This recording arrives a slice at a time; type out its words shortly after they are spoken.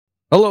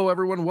Hello,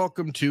 everyone.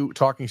 Welcome to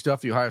Talking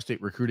Stuff, the Ohio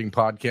State Recruiting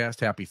Podcast.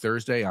 Happy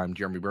Thursday. I'm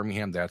Jeremy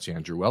Birmingham. That's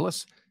Andrew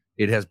Ellis.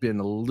 It has been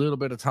a little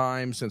bit of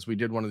time since we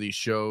did one of these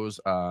shows,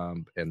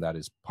 and that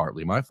is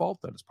partly my fault.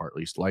 That is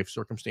partly life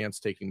circumstance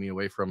taking me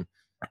away from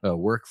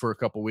work for a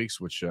couple weeks,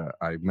 which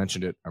I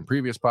mentioned it on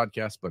previous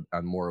podcasts, but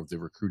on more of the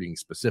recruiting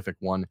specific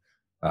one.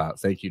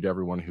 Thank you to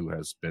everyone who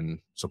has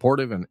been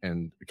supportive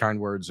and kind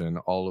words and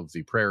all of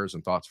the prayers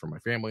and thoughts for my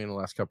family in the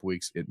last couple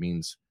weeks. It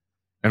means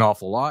an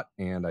awful lot,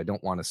 and I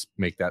don't want to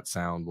make that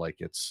sound like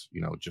it's,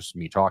 just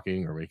me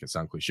talking or make it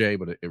sound cliche,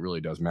 but it really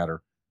does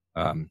matter,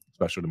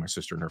 especially to my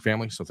sister and her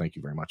family. So thank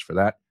you very much for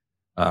that.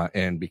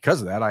 And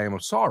because of that, I am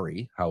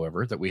sorry,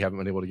 however, that we haven't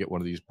been able to get one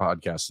of these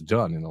podcasts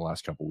done in the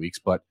last couple weeks.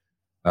 But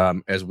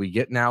as we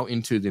get now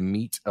into the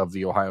meat of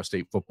the Ohio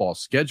State football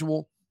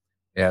schedule,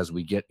 as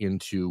we get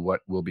into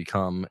what will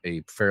become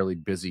a fairly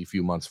busy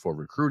few months for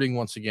recruiting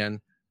once again,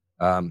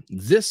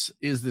 this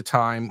is the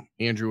time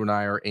Andrew and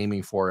I are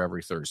aiming for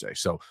every Thursday.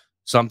 So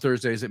some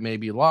Thursdays it may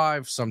be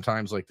live.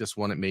 Sometimes like this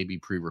one, it may be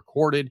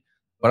pre-recorded.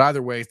 But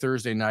either way,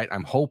 Thursday night,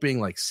 I'm hoping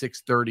like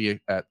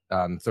 6:30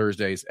 on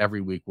Thursdays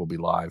every week will be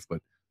live.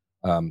 But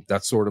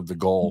that's sort of the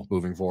goal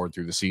moving forward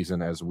through the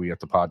season as we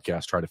at the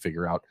podcast try to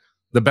figure out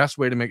the best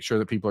way to make sure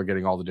that people are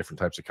getting all the different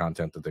types of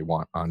content that they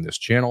want on this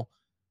channel.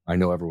 I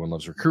know everyone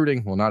loves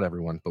recruiting. Well, not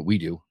everyone, but we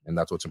do. And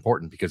that's what's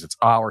important because it's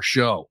our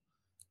show.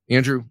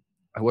 Andrew,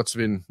 what's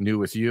been new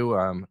with you?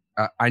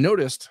 I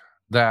noticed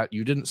that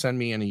you didn't send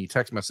me any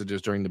text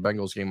messages during the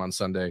Bengals game on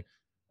Sunday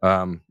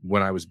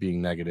when I was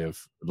being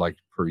negative, like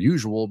per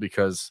usual,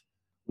 because,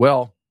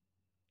 well,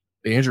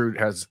 Andrew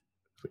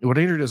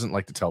doesn't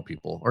like to tell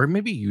people, or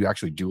maybe you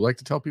actually do like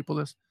to tell people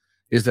this,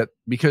 is that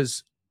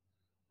because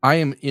I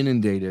am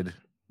inundated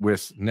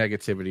with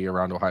negativity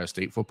around Ohio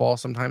State football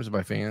sometimes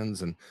by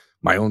fans and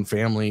my own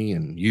family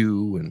and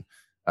you,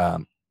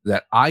 and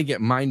that I get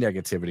my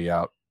negativity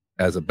out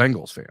as a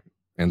Bengals fan.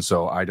 And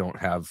so I don't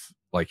have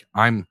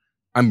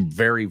I'm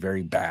very,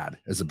 very bad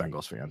as a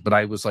Bengals fan, but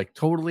I was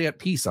totally at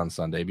peace on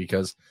Sunday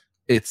because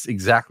it's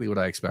exactly what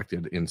I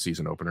expected in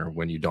season opener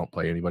when you don't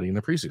play anybody in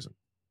the preseason.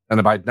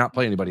 And by not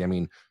play anybody, I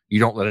mean, you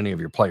don't let any of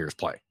your players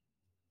play.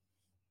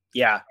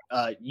 Yeah.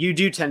 You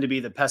do tend to be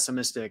the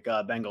pessimistic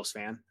Bengals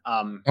fan.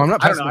 I'm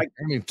not pessimistic.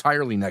 I'm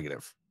entirely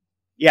negative.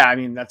 Yeah, I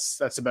mean,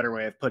 that's a better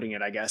way of putting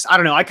it, I guess. I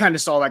don't know. I kind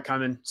of saw that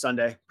coming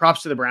Sunday.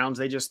 Props to the Browns.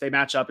 They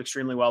match up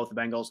extremely well with the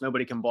Bengals.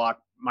 Nobody can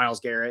block Myles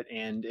Garrett,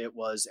 and it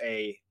was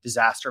a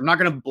disaster. I'm not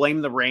going to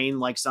blame the rain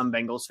like some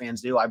Bengals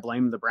fans do. I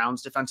blame the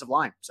Browns defensive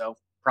line. So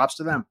props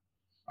to them.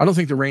 I don't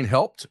think the rain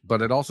helped,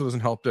 but it also doesn't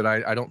help that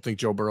I don't think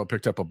Joe Burrow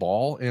picked up a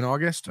ball in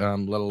August, let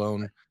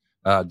alone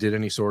did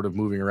any sort of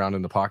moving around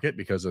in the pocket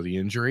because of the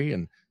injury.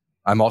 And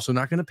I'm also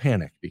not going to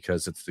panic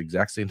because it's the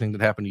exact same thing that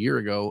happened a year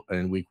ago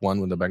in week one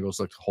when the Bengals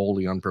looked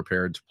wholly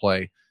unprepared to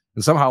play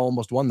and somehow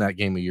almost won that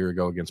game a year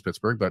ago against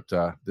Pittsburgh.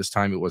 But this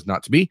time it was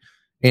not to be.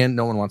 And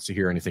no one wants to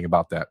hear anything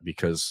about that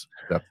because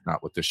that's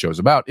not what this show's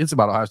about. It's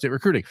about Ohio State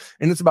recruiting,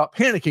 and it's about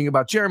panicking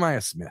about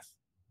Jeremiah Smith.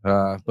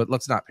 But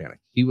let's not panic.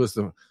 He was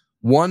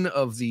one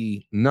of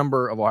the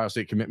number of Ohio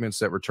State commitments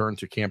that returned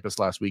to campus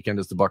last weekend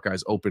as the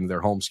Buckeyes opened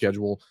their home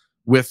schedule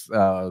with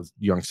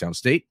Youngstown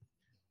State.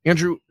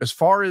 Andrew, as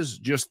far as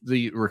just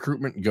the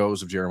recruitment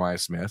goes of Jeremiah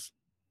Smith,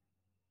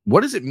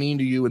 what does it mean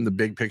to you in the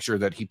big picture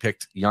that he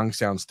picked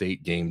Youngstown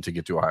State game to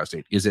get to Ohio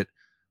State? Is it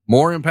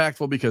more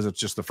impactful because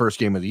it's just the first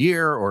game of the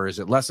year, or is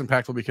it less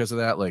impactful because of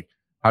that?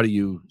 How do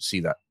you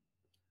see that?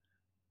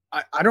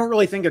 I don't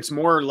really think it's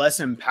more or less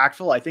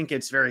impactful. I think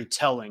it's very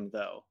telling,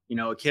 though.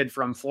 A kid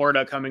from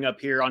Florida coming up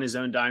here on his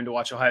own dime to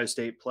watch Ohio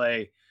State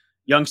play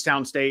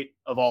Youngstown State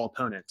of all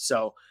opponents.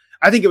 So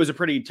I think it was a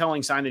pretty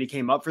telling sign that he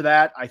came up for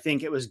that. I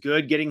think it was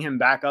good getting him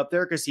back up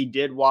there because he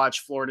did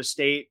watch Florida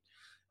State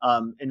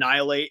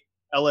annihilate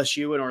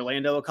LSU in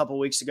Orlando a couple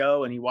weeks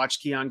ago, and he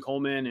watched Keon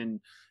Coleman and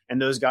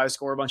those guys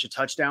score a bunch of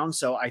touchdowns.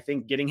 So I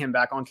think getting him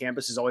back on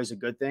campus is always a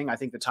good thing. I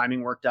think the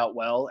timing worked out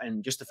well,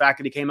 and just the fact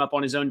that he came up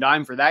on his own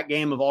dime for that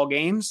game of all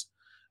games,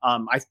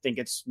 I think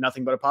it's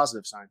nothing but a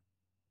positive sign.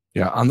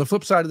 Yeah. On the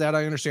flip side of that,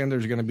 I understand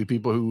there's going to be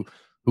people who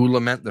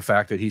lament the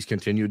fact that he's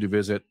continued to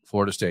visit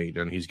Florida State,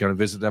 and he's going to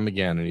visit them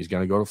again, and he's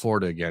going to go to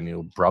Florida again.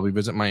 He'll probably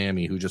visit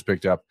Miami, who just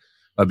picked up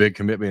a big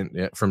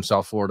commitment from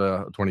South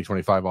Florida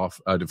 2025 off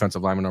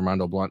defensive lineman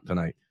Armando Blunt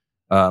tonight.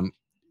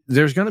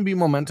 There's going to be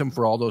momentum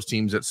for all those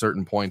teams at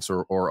certain points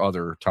or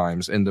other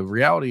times. And the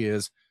reality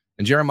is,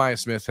 and Jeremiah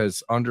Smith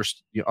has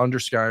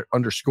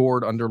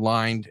underscored,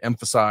 underlined,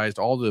 emphasized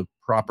all the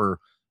proper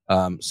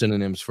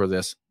synonyms for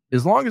this.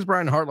 As long as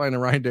Brian Hartline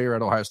and Ryan Day are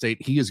at Ohio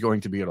State, he is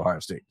going to be at Ohio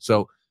State.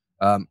 So,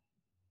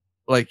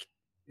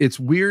 it's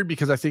weird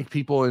because I think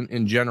people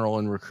in general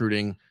in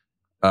recruiting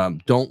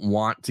don't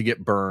want to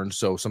get burned.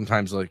 So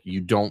sometimes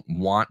you don't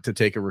want to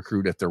take a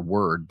recruit at their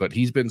word, but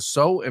he's been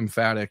so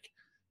emphatic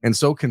and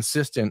so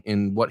consistent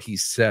in what he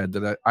said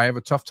that I have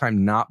a tough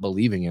time not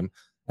believing him.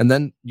 And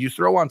then you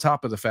throw on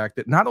top of the fact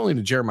that not only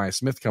did Jeremiah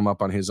Smith come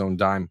up on his own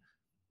dime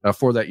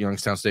for that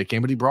Youngstown State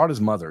game, but he brought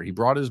his mother, he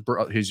brought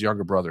his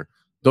younger brother.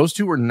 those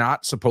two were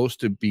not supposed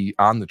to be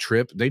on the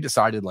trip. They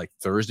decided like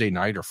Thursday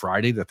night or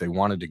Friday that they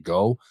wanted to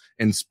go,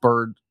 and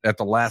spurred at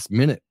the last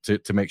minute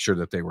to make sure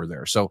that they were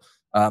there. So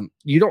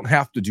you don't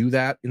have to do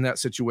that in that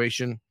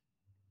situation,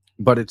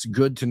 but it's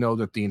good to know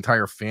that the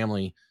entire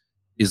family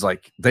is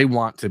like, they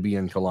want to be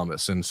in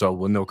Columbus. And so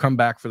when they'll come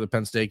back for the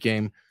Penn State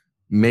game,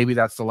 maybe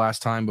that's the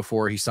last time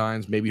before he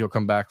signs. Maybe he'll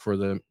come back for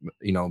the,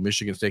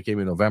 Michigan State game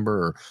in November,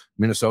 or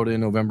Minnesota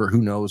in November,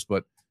 who knows?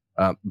 But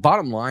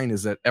bottom line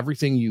is that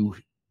everything you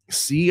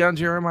see on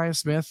Jeremiah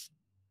Smith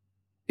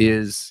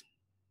is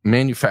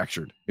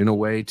manufactured in a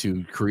way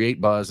to create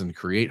buzz and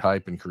create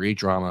hype and create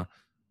drama.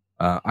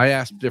 I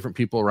asked different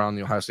people around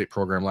the Ohio State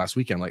program last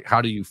weekend, like,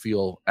 how do you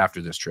feel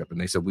after this trip?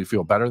 And they said, we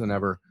feel better than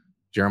ever.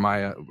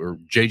 Jeremiah, or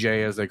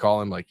JJ as they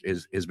call him, like,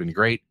 has been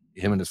great.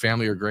 Him and his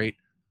family are great.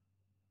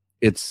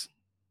 It's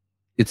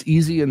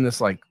easy in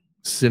this like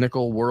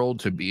cynical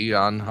world to be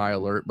on high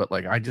alert, but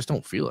like, I just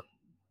don't feel it.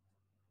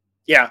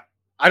 Yeah,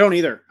 I don't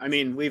either. I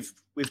mean, we've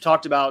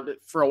talked about it.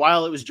 For a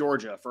while it was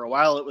Georgia, for a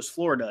while it was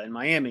Florida and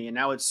Miami, and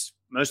now it's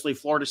mostly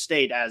Florida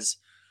State as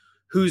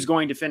who's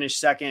going to finish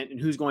second and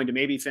who's going to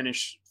maybe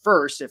finish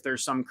first if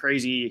there's some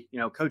crazy,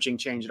 coaching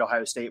change at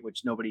Ohio State,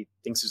 which nobody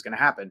thinks is going to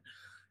happen.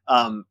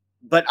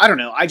 But I don't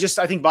know. I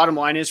think bottom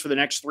line is, for the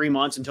next 3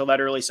 months until that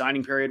early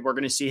signing period, we're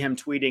going to see him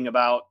tweeting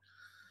about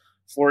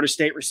Florida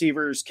State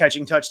receivers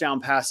catching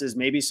touchdown passes,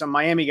 maybe some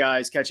Miami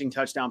guys catching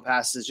touchdown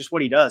passes, just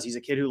what he does. He's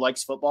a kid who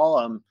likes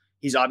football.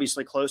 He's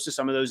obviously close to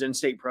some of those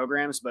in-state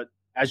programs, but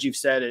as you've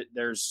said,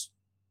 there's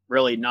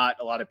really not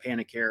a lot of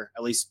panic here,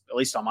 at least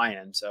on my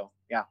end. So,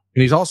 yeah.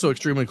 And he's also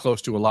extremely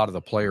close to a lot of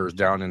the players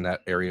down in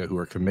that area who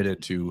are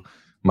committed to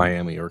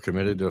Miami or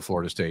committed to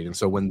Florida State. And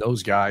so when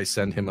those guys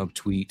send him a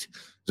tweet,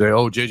 say,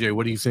 "Oh, JJ,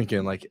 what are you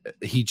thinking?" Like,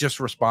 he just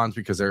responds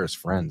because they're his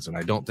friends. And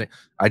I don't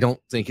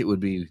think it would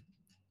be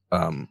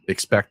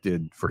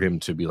expected for him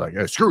to be like,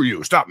 "Hey, screw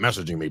you, stop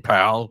messaging me,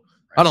 pal.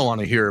 I don't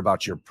want to hear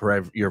about your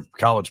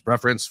college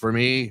preference for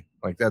me."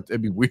 Like that,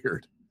 it'd be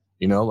weird,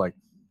 like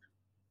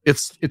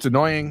it's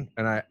annoying.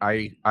 And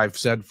I've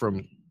said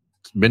from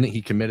the minute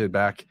he committed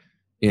back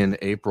in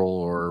April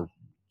or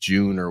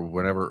June or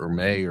whatever, or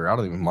May, or I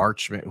don't even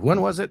March.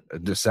 When was it?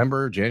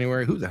 December,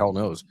 January? Who the hell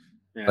knows?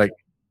 Yeah. Like,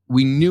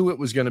 we knew it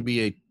was going to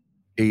be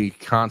a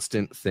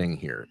constant thing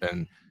here.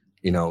 And,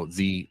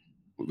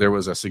 there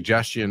was a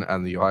suggestion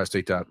on the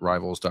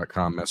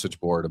OhioState.Rivals.com message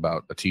board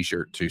about a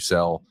t-shirt to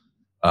sell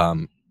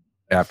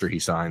after he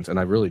signs. And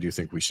I really do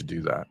think we should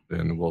do that.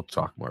 And we'll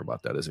talk more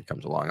about that as it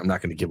comes along. I'm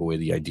not going to give away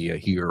the idea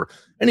here.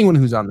 Anyone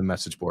who's on the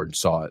message board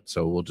saw it.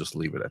 So we'll just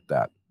leave it at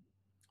that.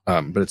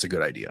 But it's a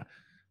good idea.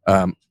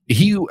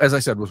 He, as I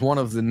said, was one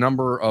of the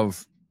number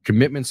of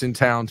commitments in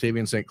town.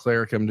 Tavian St.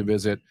 Clair came to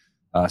visit.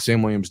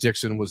 Sam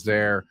Williams-Dixon was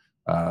there.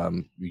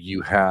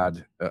 You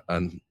had,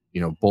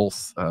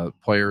 both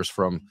players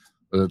from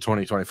the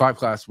 2025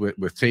 class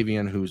with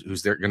Tavian,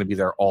 who's there, going to be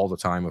there all the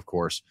time, of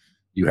course.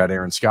 You had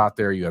Aaron Scott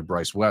there. You had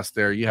Bryce West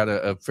there. You had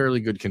a fairly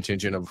good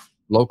contingent of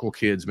local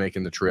kids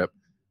making the trip.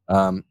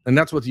 And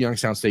that's what the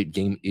Youngstown State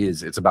game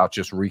is. It's about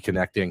just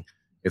reconnecting.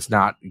 It's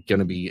not going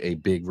to be a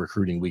big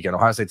recruiting weekend.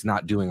 Ohio State's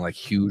not doing like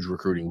huge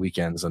recruiting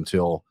weekends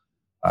until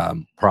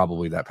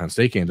probably that Penn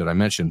State game that I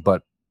mentioned.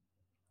 But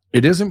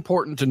it is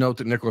important to note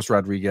that Nicholas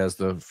Rodriguez,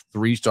 the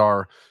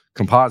 3-star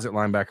composite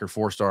linebacker,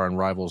 4-star on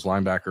Rivals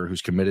linebacker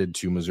who's committed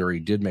to Missouri,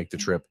 did make the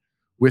trip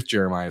with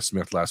Jeremiah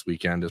Smith last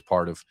weekend as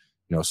part of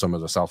some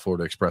of the South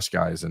Florida Express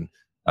guys. And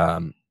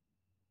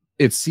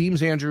it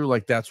seems, Andrew,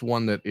 like that's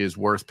one that is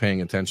worth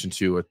paying attention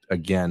to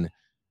again.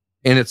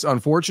 And it's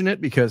unfortunate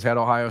because had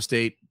Ohio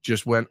State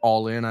just went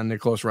all in on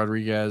Nicholas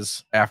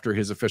Rodriguez after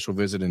his official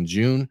visit in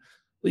June,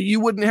 you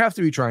wouldn't have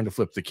to be trying to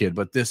flip the kid.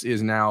 But this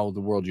is now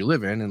the world you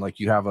live in. And like,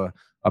 you have a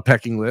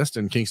pecking list,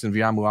 and Kingston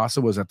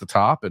Viamuasa was at the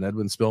top, and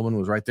Edwin Spillman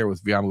was right there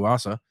with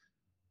Viamuasa.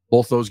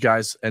 Both those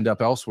guys end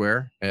up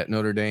elsewhere at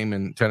Notre Dame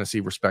and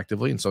Tennessee,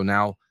 respectively. And so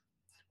now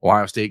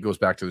Ohio State goes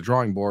back to the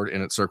drawing board,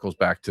 and it circles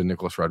back to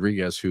Nicholas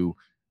Rodriguez, who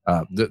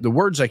the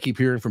words I keep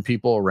hearing from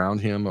people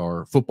around him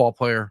are football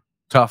player,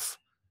 tough.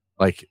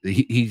 Like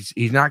he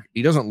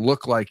doesn't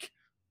look like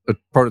a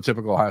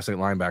prototypical Ohio State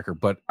linebacker,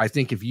 but I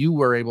think if you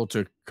were able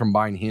to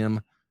combine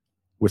him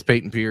with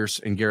Peyton Pierce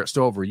and Garrett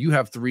Stover, you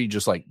have 3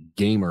 just like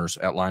gamers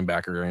at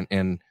linebacker.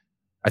 And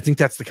I think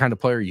that's the kind of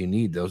player you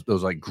need. Those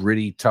like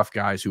gritty, tough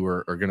guys who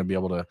are going to be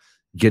able to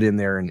get in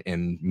there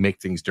and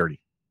make things dirty.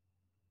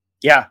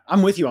 Yeah,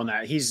 I'm with you on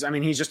that. He's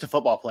just a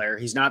football player.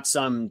 He's not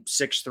some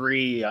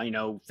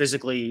 6'3",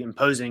 physically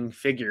imposing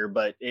figure,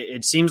 but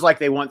it seems like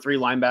they want 3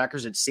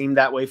 linebackers. It seemed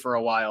that way for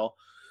a while.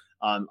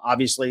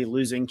 Obviously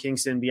losing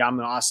Kingston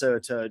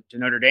Biamiasa to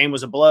Notre Dame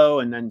was a blow,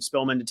 and then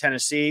Spillman to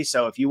Tennessee.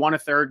 So if you want a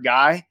third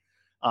guy,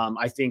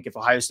 I think if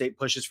Ohio State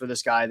pushes for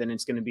this guy, then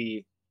it's going to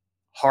be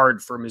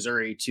hard for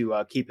Missouri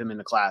to keep him in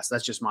the class.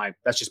 That's just my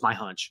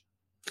hunch.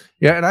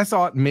 Yeah, and I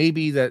thought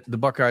maybe that the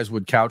Buckeyes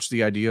would couch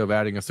the idea of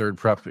adding a third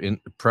prep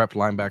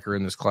linebacker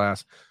in this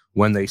class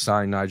when they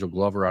signed Nigel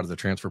Glover out of the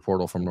transfer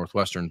portal from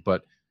Northwestern.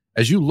 But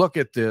as you look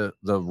at the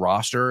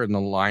roster and the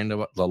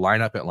lineup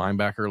at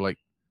linebacker, like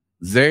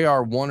they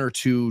are one or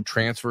two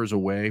transfers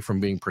away from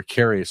being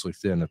precariously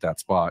thin at that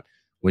spot.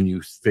 When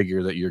you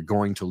figure that you're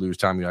going to lose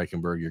Tommy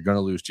Eichenberg, you're going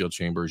to lose Steele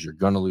Chambers, you're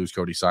going to lose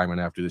Cody Simon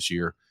after this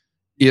year.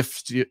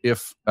 If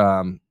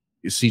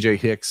CJ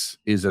Hicks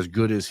is as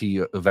good as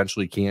he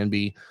eventually can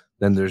be,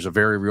 then there's a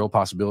very real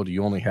possibility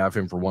you only have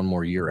him for one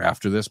more year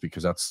after this,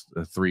 because that's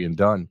a 3 and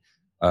done.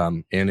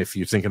 And if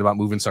you're thinking about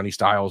moving Sonny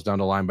Styles down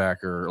to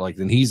linebacker,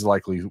 then he's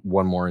likely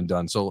one more and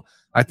done. So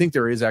I think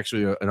there is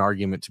actually an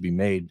argument to be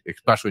made,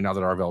 especially now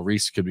that Arvell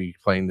Reese could be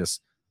playing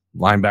this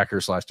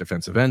linebacker /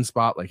 defensive end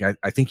spot.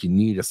 I think you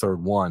need a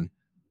third one,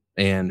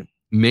 and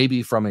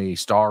maybe from a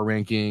star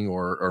ranking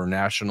or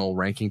national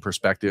ranking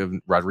perspective,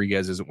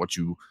 Rodriguez isn't what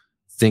you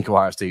think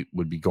Ohio State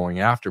would be going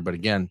after. But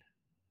again,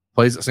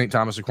 plays at St.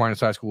 Thomas Aquinas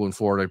High School in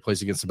Florida,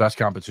 plays against the best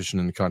competition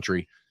in the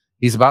country.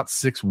 He's about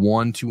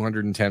 6'1",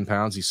 210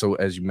 pounds. He's so,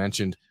 as you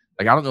mentioned,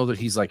 I don't know that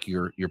he's like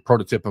your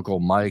prototypical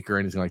Mike or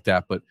anything like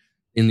that, but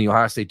in the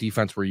Ohio State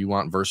defense where you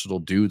want versatile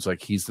dudes,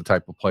 he's the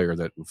type of player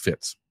that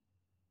fits.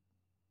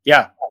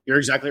 Yeah, you're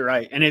exactly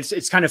right. And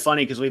it's kind of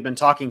funny because we've been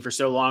talking for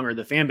so long, or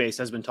the fan base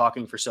has been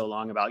talking for so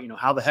long about,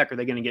 how the heck are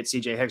they going to get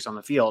CJ Hicks on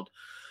the field?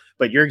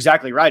 But you're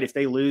exactly right. If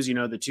they lose,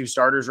 the 2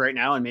 starters right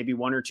now and maybe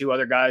 1 or 2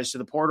 other guys to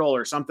the portal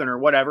or something or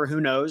whatever,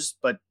 who knows?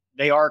 But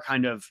they are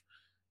kind of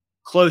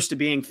close to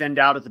being thinned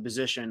out at the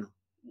position.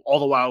 All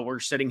the while we're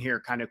sitting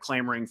here kind of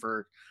clamoring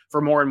for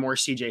more and more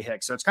CJ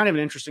Hicks. So it's kind of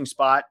an interesting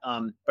spot.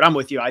 But I'm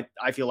with you.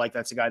 I feel like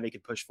that's a guy they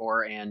could push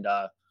for. And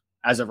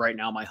as of right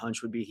now, my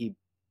hunch would be he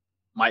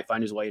might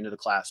find his way into the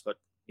class, but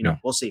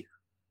we'll see.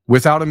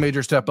 Without a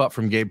major step up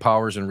from Gabe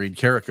Powers and Reed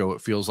Carrico,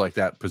 it feels like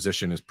that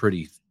position is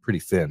pretty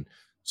thin.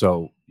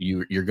 So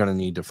you're going to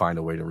need to find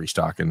a way to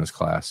restock in this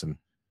class. And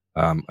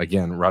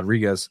again,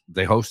 Rodriguez,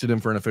 they hosted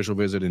him for an official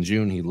visit in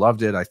June. He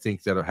loved it. I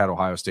think that had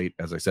Ohio State,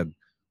 as I said,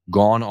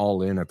 gone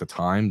all in at the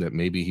time, that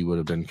maybe he would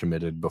have been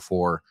committed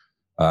before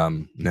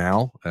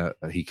now.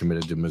 He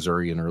committed to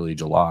Missouri in early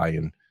July,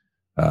 and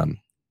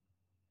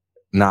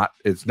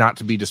it's not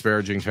to be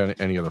disparaging to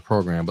any other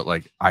program,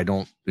 but I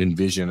don't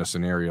envision a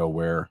scenario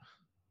where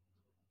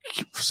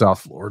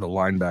South Florida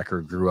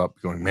linebacker grew up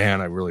going,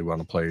 man, I really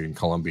want to play in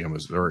Columbia,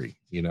 Missouri.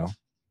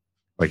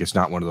 It's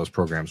not one of those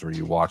programs where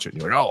you watch it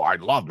and you're like, oh, I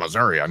love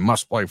Missouri, I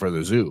must play for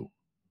the Zoo.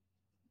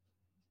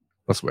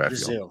 That's the way I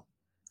feel.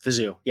 The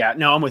Zoo. Yeah,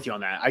 no, I'm with you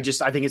on that. I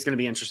think it's going to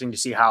be interesting to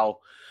see how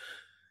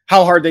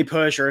hard they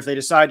push, or if they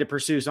decide to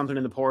pursue something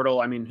in the portal.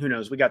 I mean, who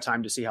knows? We got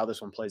time to see how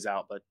this one plays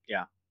out, but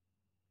yeah.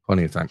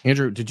 Plenty of time.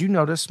 Andrew, did you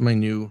notice my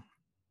new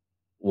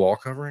wall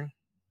covering?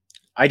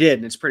 I did,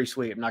 and it's pretty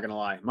sweet. I'm not going to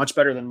lie. Much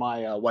better than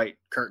my white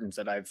curtains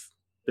that I've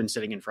been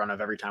sitting in front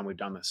of every time we've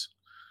done this.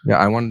 Yeah,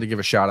 I wanted to give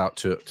a shout out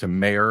to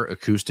Mayor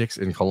Acoustics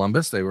in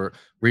Columbus. They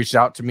reached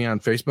out to me on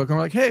Facebook and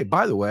were like, hey,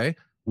 by the way,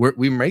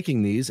 we're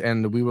making these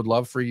and we would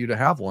love for you to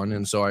have one.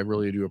 And so I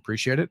really do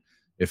appreciate it.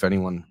 If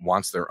anyone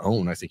wants their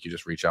own, I think you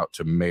just reach out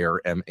to Mayer,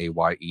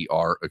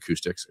 Mayer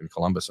Acoustics in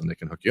Columbus, and they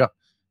can hook you up.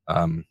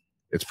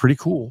 It's pretty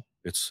cool.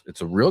 It's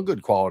a real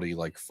good quality,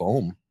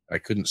 foam. I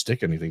couldn't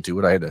stick anything to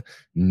it. I had to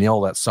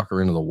nail that sucker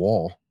into the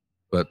wall,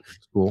 but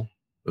it's cool.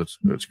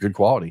 It's good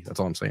quality. That's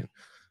all I'm saying.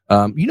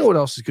 You know what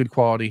else is good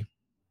quality?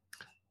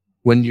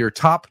 When your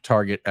top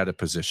target at a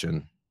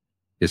position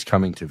is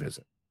coming to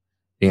visit.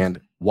 And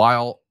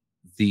while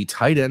the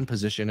tight end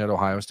position at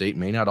Ohio State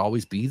may not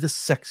always be the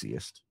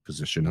sexiest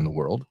position in the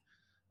world,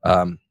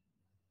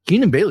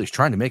 Keenan Bailey's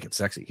trying to make it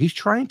sexy. He's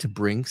trying to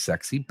bring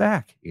sexy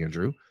back,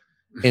 Andrew.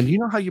 And you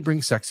know how you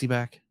bring sexy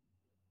back?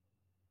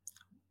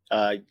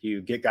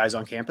 You get guys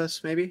on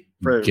campus, maybe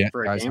for a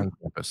guys game on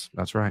campus.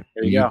 That's right.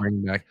 There you go.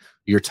 Bring back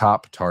your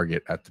top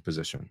target at the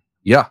position.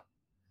 Yeah,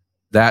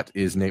 that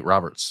is Nate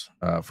Roberts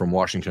from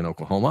Washington,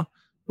 Oklahoma,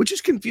 which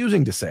is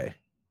confusing to say.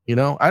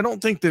 I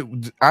don't think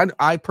that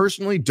I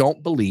personally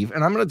don't believe,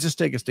 and I'm going to just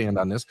take a stand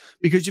on this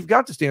because you've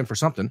got to stand for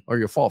something or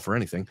you'll fall for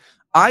anything.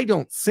 I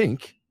don't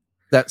think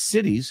that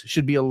cities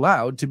should be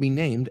allowed to be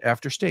named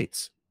after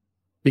states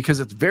because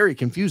it's very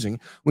confusing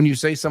when you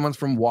say someone's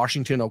from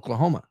Washington,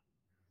 Oklahoma.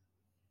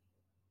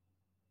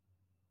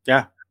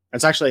 Yeah,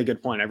 that's actually a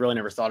good point. I've really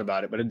never thought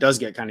about it, but it does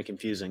get kind of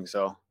confusing.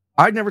 So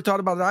I'd never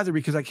thought about it either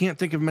because I can't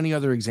think of many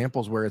other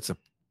examples where it's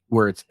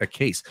a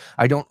case.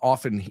 You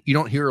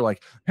don't hear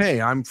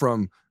hey, I'm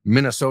from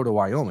Minnesota,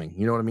 Wyoming.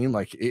 You know what I mean?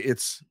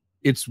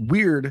 It's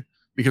weird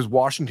because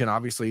Washington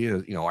obviously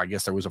is, I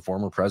guess there was a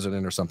former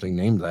president or something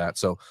named that.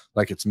 So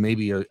it's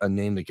maybe a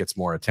name that gets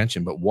more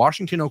attention, but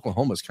Washington,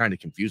 Oklahoma is kind of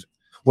confusing.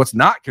 What's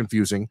not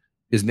confusing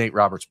is Nate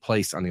Roberts'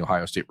 place on the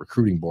Ohio State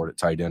recruiting board at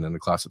tight end in the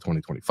class of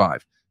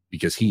 2025.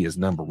 Because he is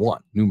number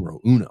one,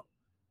 numero uno.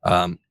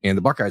 And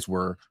the Buckeyes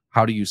were,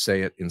 how do you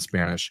say it in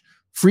Spanish,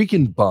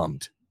 freaking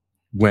bummed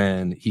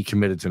when he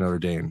committed to Notre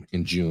Dame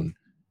in June.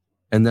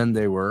 And then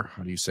they were,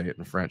 how do you say it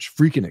in French,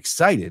 freaking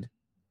excited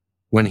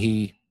when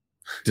he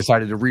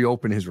decided to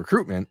reopen his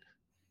recruitment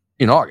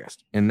in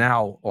August. And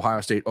now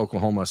Ohio State,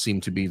 Oklahoma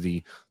seem to be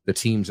the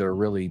teams that are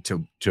really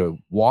to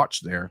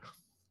watch there.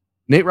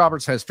 Nate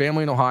Roberts has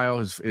family in Ohio.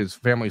 His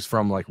family's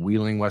from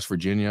Wheeling, West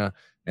Virginia.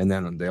 And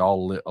then a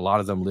lot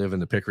of them live in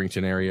the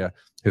Pickerington area.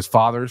 His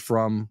father's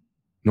from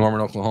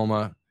Norman,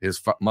 Oklahoma.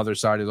 His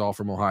mother's side is all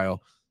from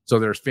Ohio. So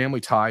there's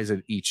family ties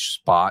at each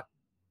spot.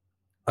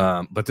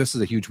 But this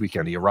is a huge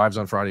weekend. He arrives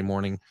on Friday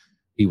morning.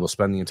 He will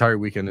spend the entire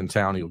weekend in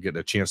town. He'll get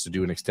a chance to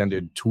do an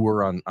extended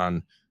tour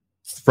on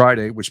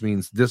Friday, which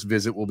means this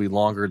visit will be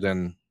longer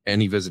than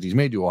any visit he's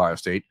made to Ohio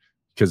State,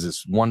 because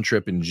this one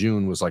trip in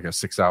June was like a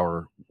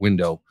 6-hour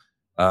window.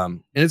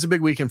 And it's a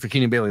big weekend for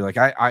Keenan Bailey.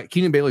 Like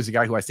Keenan Bailey's a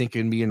guy who I think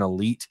can be an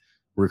elite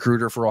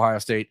recruiter for Ohio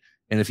State.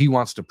 And if he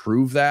wants to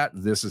prove that,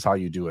 this is how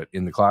you do it.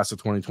 In the class of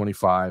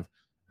 2025,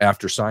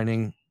 after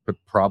signing, but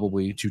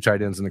probably 2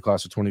 tight ends in the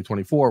class of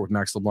 2024 with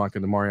Max LeBlanc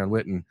and Demarion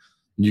Witten,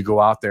 you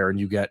go out there and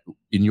you get,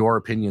 in your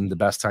opinion, the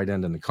best tight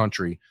end in the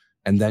country.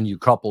 And then you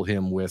couple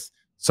him with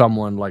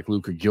someone like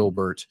Luka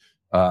Gilbert,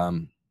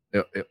 or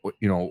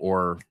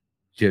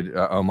kid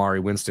Amari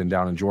Winston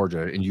down in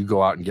Georgia, and you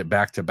go out and get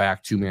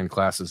back-to-back 2-man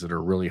classes that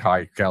are really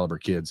high caliber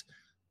kids.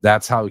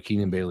 That's how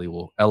Keenan Bailey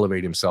will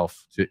elevate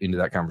himself into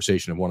that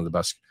conversation of one of the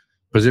best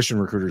position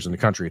recruiters in the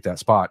country at that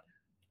spot.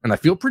 And I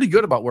feel pretty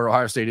good about where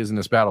Ohio State is in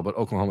this battle, but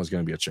Oklahoma is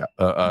going to be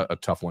a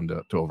tough one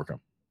to overcome.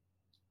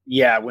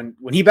 Yeah, when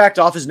he backed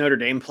off his Notre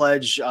Dame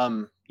pledge,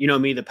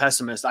 me, the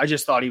pessimist, I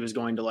just thought he was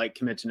going to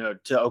commit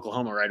to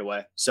Oklahoma right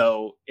away.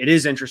 So it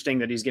is interesting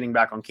that he's getting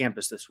back on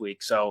campus this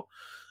week. So,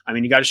 I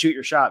mean, you got to shoot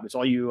your shot. That's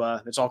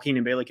all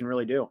Keenan Bailey can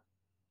really do.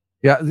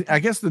 Yeah, I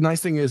guess the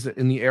nice thing is that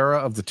in the era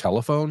of the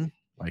telephone,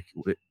 like,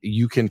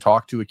 you can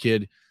talk to a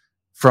kid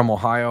from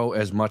Ohio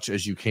as much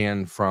as you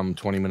can from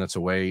 20 minutes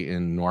away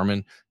in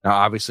Norman. Now,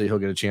 obviously, he'll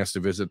get a chance to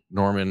visit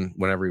Norman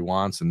whenever he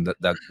wants, and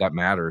that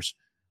matters.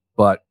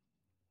 But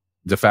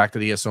the fact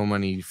that he has so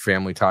many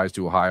family ties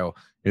to Ohio,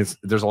 there's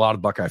a lot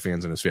of Buckeye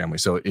fans in his family,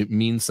 so it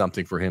means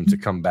something for him to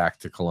come back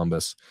to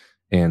Columbus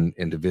and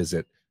to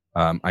visit.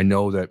 I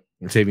know that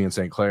Tavian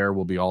St. Clair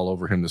will be all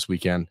over him this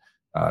weekend.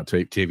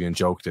 Tavian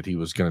joked that he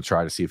was going to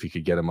try to see if he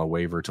could get him a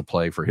waiver to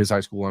play for his high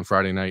school on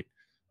Friday night.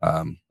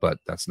 But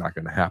that's not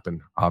going to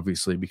happen,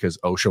 obviously, because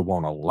OSHA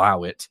won't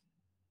allow it.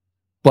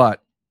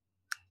 But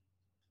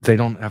they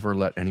don't ever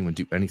let anyone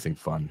do anything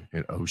fun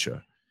in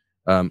OSHA.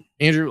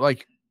 Andrew,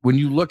 when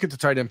you look at the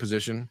tight end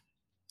position,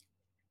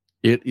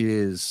 it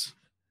is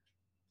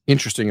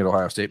interesting at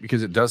Ohio State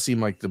because it does seem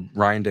like the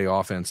Ryan Day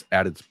offense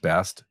at its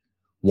best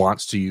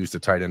wants to use the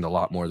tight end a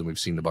lot more than we've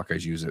seen the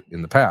Buckeyes use it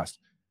in the past.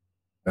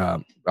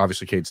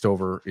 Obviously, Cade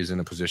Stover is in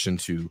a position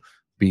to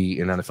be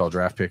an NFL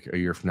draft pick a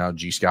year from now.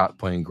 G. Scott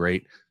playing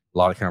great. A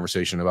lot of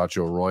conversation about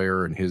Joe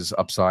Royer and his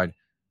upside.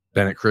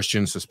 Bennett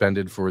Christian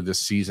suspended for this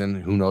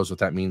season. Who knows what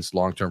that means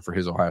long-term for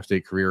his Ohio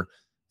State career.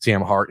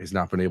 Sam Hart has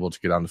not been able to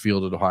get on the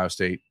field at Ohio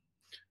State.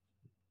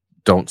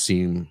 Doesn't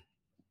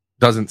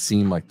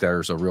seem like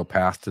there's a real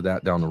path to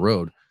that down the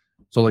road.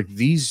 So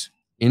these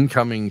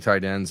incoming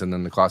tight ends and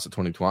then the class of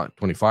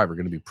 2025 are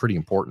going to be pretty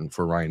important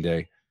for Ryan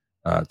Day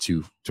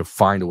to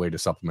find a way to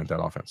supplement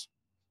that offense.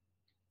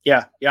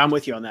 Yeah, I'm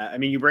with you on that. I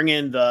mean, you bring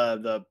in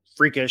the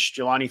freakish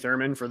Jelani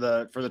Thurman for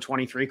the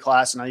 23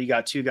 class, and now you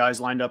got 2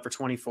 guys lined up for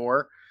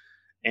 24.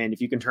 And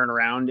if you can turn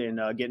around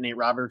and get Nate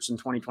Roberts in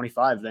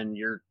 2025, then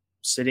you're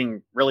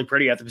sitting really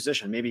pretty at the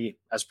position, maybe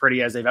as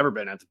pretty as they've ever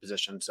been at the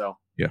position. So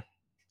yeah,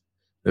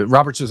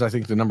 Roberts is, I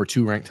think, the number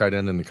 2 ranked tight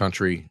end in the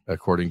country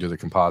according to the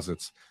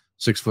composites.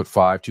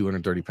 6'5",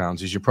 230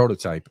 pounds. He's your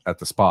prototype at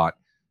the spot,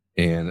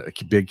 and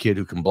a big kid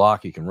who can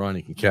block, he can run,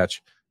 he can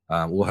catch.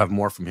 We'll have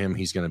more from him.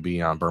 He's going to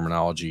be on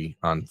Bermanology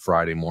on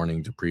Friday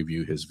morning to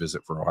preview his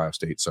visit for Ohio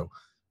State. So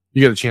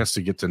you get a chance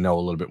to get to know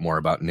a little bit more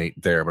about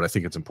Nate there, but I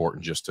think it's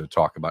important just to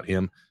talk about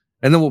him.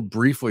 And then we'll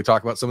briefly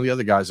talk about some of the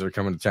other guys that are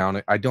coming to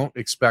town. I don't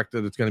expect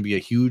that it's going to be a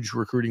huge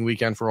recruiting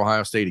weekend for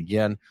Ohio State.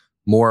 Again,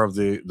 more of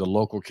the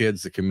local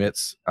kids, the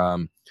commits.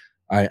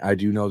 I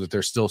do know that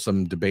there's still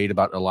some debate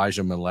about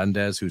Elijah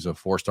Melendez, who's a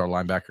 4-star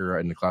linebacker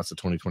in the class of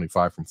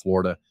 2025 from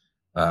Florida.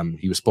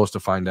 He was supposed to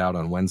find out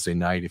on Wednesday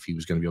night if he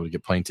was going to be able to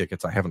get plane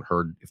tickets. I haven't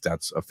heard if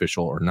that's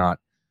official or not.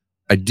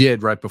 I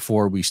did right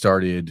before we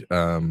started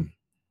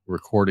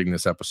recording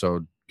this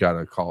episode, got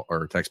a call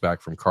or a text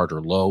back from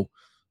Carter Lowe,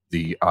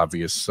 the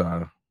obvious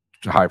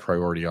high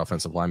priority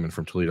offensive lineman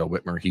from Toledo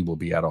Whitmer. He will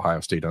be at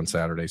Ohio State on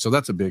Saturday. So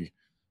that's a big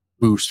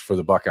boost for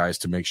the Buckeyes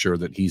to make sure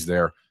that he's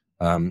there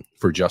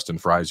for Justin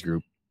Fry's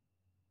group.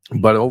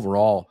 But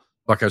overall,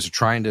 Buckeyes are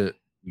trying to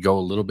go a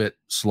little bit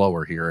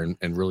slower here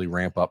and really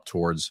ramp up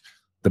towards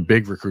the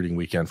big recruiting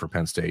weekend for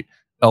Penn State.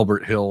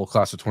 Elbert Hill,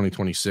 class of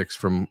 2026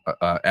 from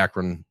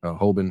Akron,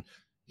 Hoban.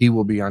 He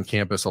will be on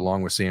campus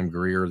along with Sam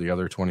Greer, the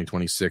other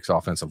 2026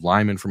 offensive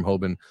lineman from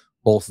Hoban.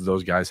 Both of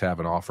those guys have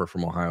an offer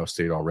from Ohio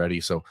State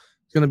already. So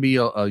it's going to be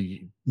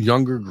a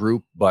younger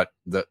group, but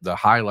the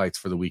highlights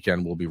for the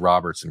weekend will be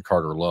Roberts and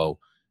Carter Lowe.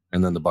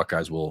 And then the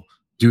Buckeyes will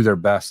do their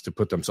best to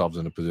put themselves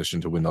in a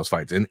position to win those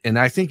fights. And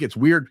I think it's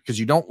weird because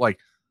you don't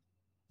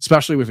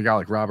especially with a guy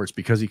like Roberts,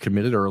 because he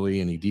committed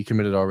early and he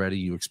decommitted already,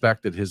 you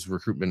expect that his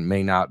recruitment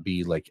may not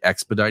be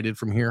expedited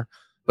from here,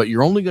 but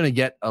you're only going to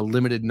get a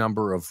limited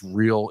number of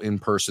real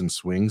in-person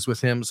swings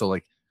with him. So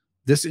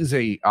this is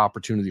a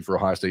opportunity for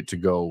Ohio State to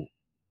go,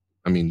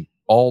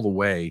 all the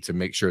way to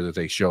make sure that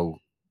they show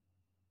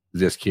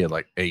this kid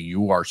hey,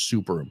 you are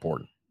super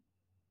important.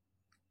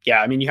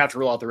 Yeah, I mean, you have to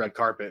roll out the red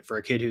carpet for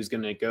a kid who's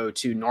going to go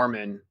to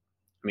Norman.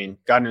 I mean,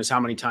 God knows how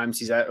many times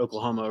he's at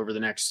Oklahoma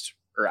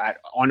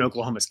on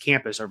Oklahoma's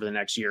campus over the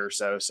next year or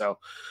so. So,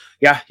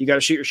 yeah, you got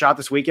to shoot your shot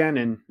this weekend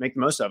and make the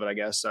most of it, I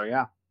guess. So,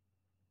 yeah.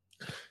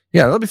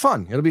 Yeah, it'll be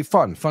fun. It'll be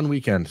fun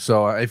weekend.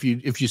 So if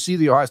you see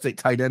the Ohio State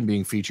tight end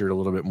being featured a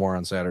little bit more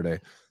on Saturday,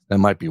 that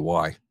might be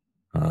why.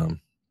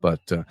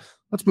 But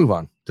let's move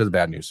on to the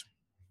bad news.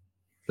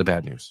 The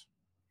bad news.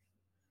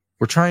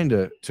 We're trying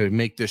to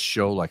make this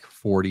show like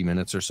 40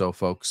 minutes or so,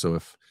 folks. So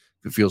if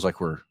it feels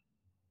like we're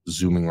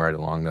zooming right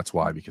along, that's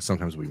why, because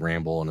sometimes we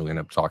ramble and we end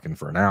up talking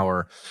for an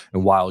hour.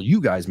 And while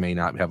you guys may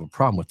not have a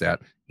problem with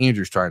that,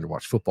 Andrew's trying to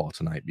watch football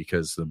tonight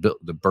because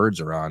the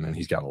Birds are on and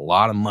he's got a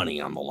lot of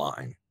money on the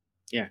line.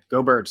 Yeah,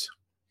 go Birds.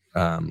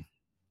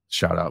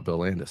 Shout out Bill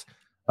Landis.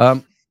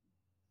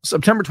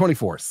 September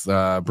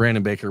 24th,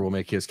 Brandon Baker will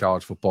make his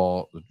college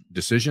football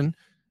decision.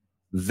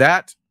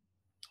 That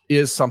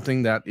is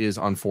something that is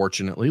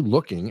unfortunately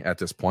looking at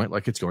this point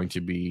like it's going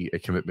to be a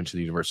commitment to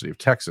the University of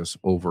Texas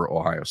over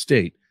Ohio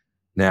State.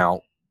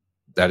 Now,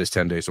 that is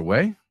 10 days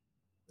away.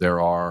 There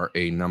are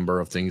a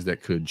number of things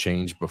that could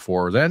change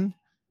before then.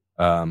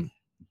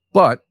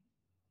 But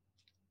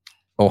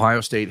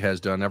Ohio State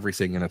has done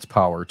everything in its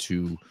power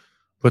to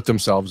put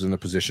themselves in the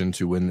position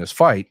to win this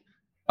fight.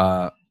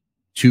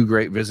 2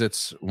 great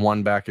visits,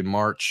 one back in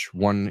March,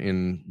 one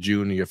in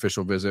June, the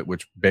official visit,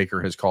 which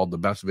Baker has called the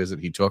best visit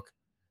he took.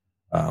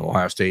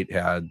 Ohio State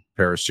had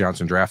Paris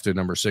Johnson drafted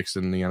number 6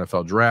 in the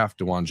NFL draft.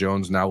 DeJuan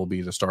Jones now will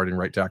be the starting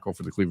right tackle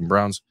for the Cleveland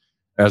Browns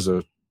as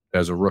a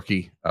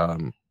rookie.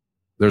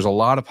 There's a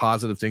lot of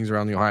positive things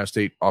around the Ohio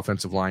State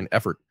offensive line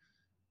effort.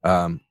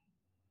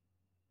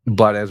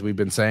 But as we've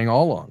been saying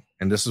all along,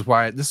 and this is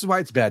why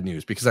it's bad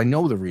news, because I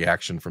know the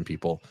reaction from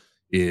people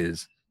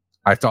is,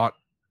 I thought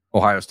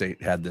Ohio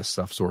State had this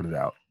stuff sorted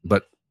out,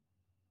 but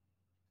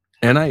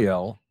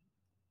NIL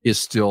is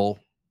still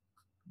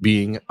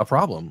being a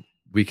problem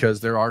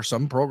because there are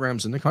some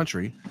programs in the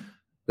country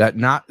that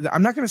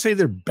I'm not going to say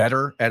they're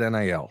better at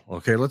NIL.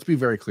 Okay. Let's be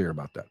very clear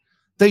about that.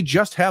 They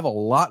just have a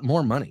lot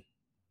more money,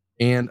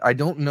 and I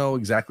don't know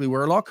exactly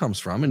where it all comes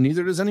from, and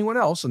neither does anyone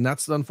else. And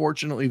that's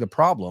unfortunately the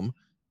problem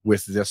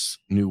with this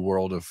new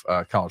world of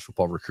college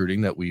football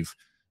recruiting that we've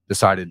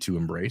decided to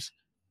embrace.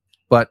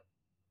 But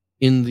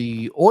in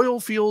the oil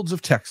fields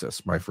of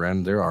Texas, my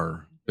friend,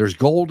 there's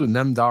gold in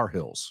them dar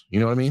hills. You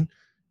know what I mean?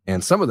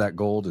 And some of that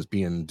gold is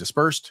being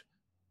dispersed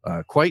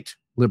quite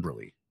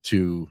liberally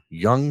to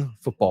young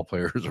football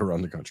players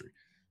around the country.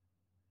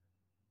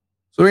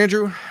 So,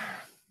 Andrew,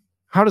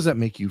 how does that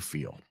make you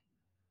feel?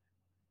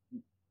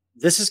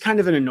 This is kind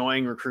of an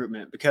annoying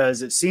recruitment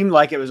because it seemed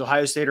like it was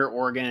Ohio State or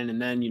Oregon.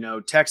 And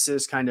then,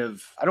 Texas kind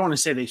of, I don't want to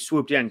say they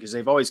swooped in because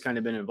they've always kind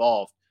of been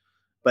involved,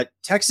 but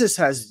Texas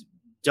has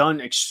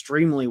done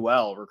extremely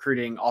well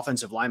recruiting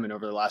offensive linemen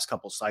over the last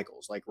couple of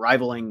cycles, like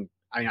rivaling.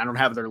 I mean, I don't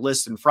have their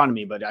list in front of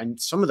me, but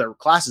some of their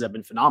classes have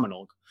been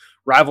phenomenal,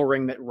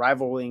 rivaling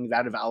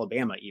that of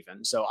Alabama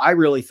even. So I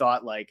really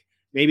thought like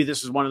maybe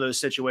this was one of those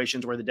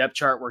situations where the depth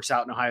chart works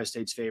out in Ohio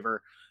State's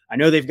favor. I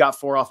know they've got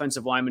 4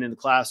 offensive linemen in the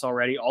class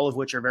already, all of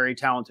which are very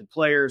talented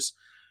players.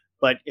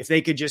 But if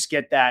they could just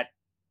get that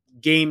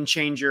game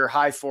changer,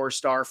 high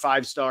 4-star,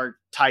 5-star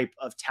type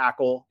of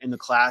tackle in the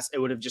class, it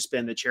would have just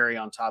been the cherry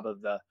on top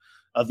of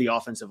the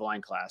offensive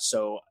line class.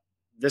 So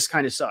this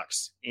kind of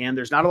sucks. And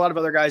there's not a lot of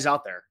other guys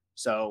out there.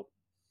 So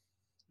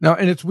now,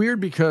 and it's weird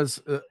because,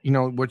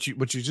 what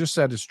you just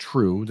said is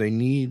true. They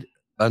need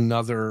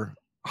another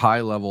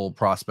high level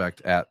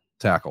prospect at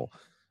tackle,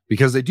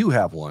 because they do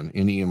have one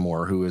in Ian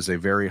Moore, who is a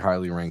very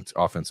highly ranked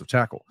offensive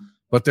tackle.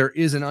 But there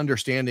is an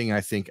understanding,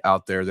 I think,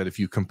 out there that if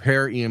you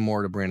compare Ian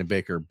Moore to Brandon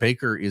Baker,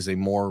 Baker is a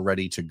more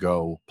ready to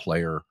go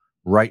player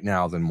right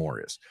now than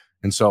Moore is.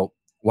 And so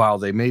while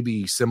they may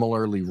be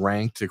similarly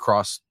ranked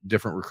across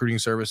different recruiting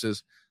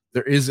services,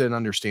 there is an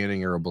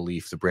understanding or a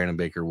belief that Brandon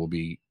Baker will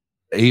be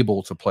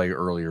able to play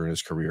earlier in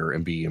his career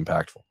and be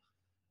impactful.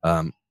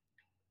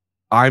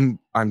 I'm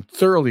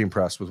thoroughly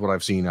impressed with what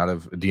I've seen out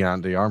of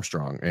Deontay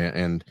Armstrong,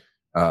 and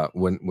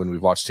when we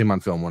watched him on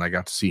film, when I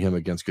got to see him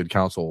against Good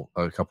Counsel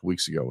a couple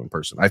weeks ago in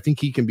person. I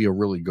think he can be a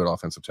really good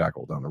offensive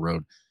tackle down the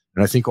road.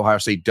 And I think Ohio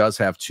State does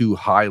have 2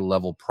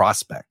 high-level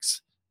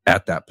prospects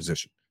at that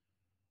position.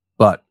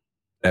 But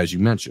as you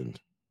mentioned,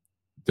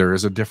 there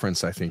is a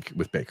difference, I think,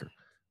 with Baker.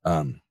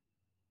 And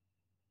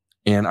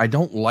I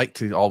don't like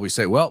to always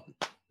say, well,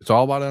 it's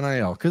all about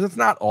NIL, because it's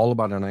not all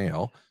about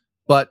NIL,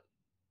 but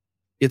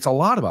it's a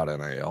lot about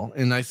NIL.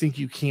 And I think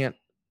you can't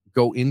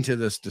go into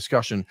this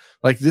discussion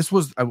like this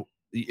was.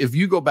 If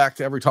you go back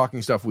to every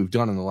talking stuff we've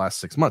done in the last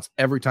 6 months,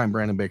 every time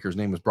Brandon Baker's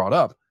name was brought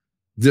up,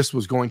 this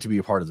was going to be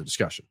a part of the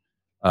discussion.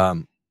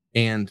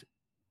 And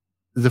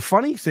the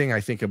funny thing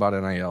I think about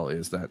NIL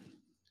is that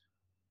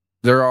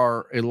there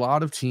are a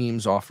lot of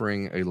teams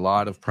offering a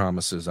lot of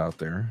promises out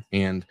there.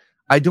 And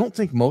I don't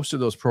think most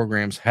of those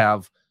programs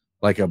have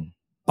like a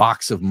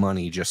box of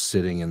money just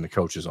sitting in the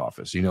coach's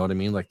office. You know what I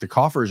mean? Like the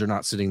coffers are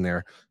not sitting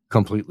there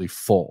completely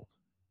full.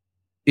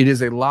 it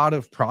is a lot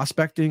of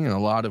prospecting and a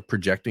lot of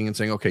projecting and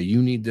saying, okay,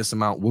 you need this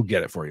amount, we'll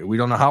get it for you. We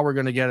don't know how we're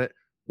going to get it,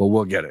 but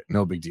we'll get it.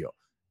 No big deal.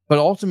 But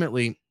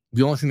ultimately,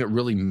 the only thing that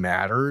really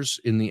matters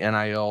in the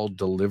NIL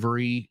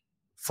delivery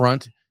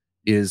front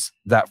is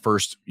that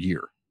first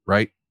year,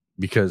 right?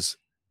 Because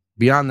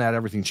beyond that,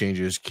 everything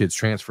changes. Kids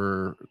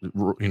transfer,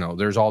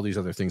 there's all these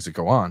other things that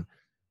go on.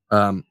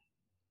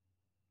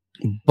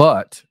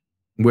 But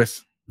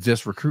with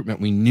this recruitment,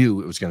 we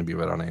knew it was going to be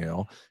about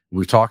NIL.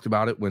 We talked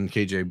about it when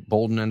KJ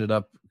Bolden ended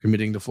up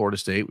committing to Florida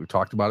State. We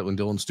talked about it when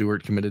Dylan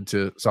Stewart committed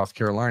to South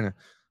Carolina.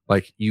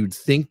 Like, you'd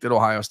think that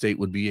Ohio State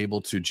would be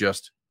able to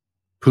just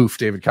poof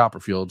David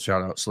Copperfield,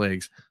 shout out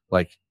Slags,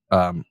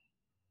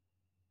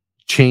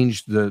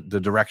 change the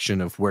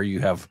direction of where you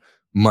have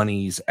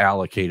monies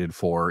allocated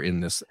for in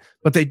this.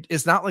 But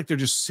it's not like they're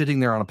just sitting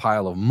there on a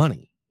pile of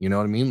money. You know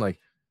what I mean? Like,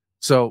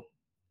 so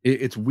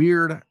it's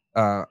weird.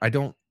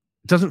 It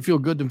doesn't feel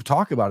good to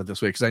talk about it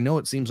this way, because I know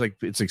it seems like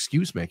it's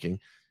excuse making,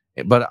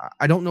 but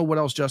I don't know what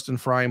else Justin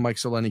Fry and Mike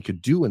Soleni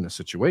could do in this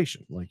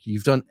situation. Like,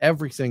 you've done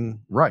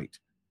everything right.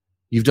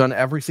 You've done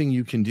everything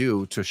you can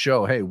do to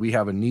show, hey, we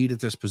have a need at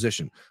this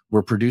position.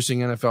 We're producing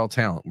NFL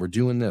talent. We're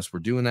doing this.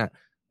 We're doing that.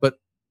 But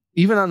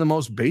even on the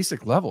most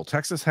basic level,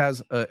 Texas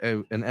has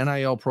an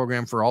NIL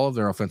program for all of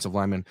their offensive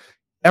linemen.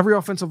 Every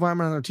offensive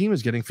lineman on their team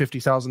is getting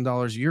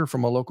 $50,000 a year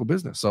from a local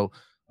business. So,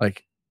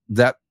 like,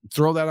 that,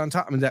 throw that on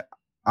top. I mean, that,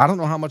 I don't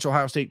know how much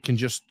Ohio State can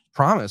just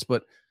promise,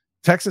 but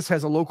Texas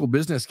has a local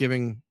business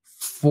giving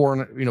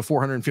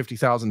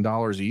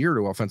 $450,000 a year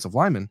to offensive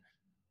linemen.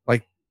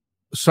 Like,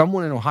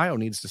 someone in Ohio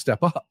needs to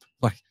step up.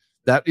 Like,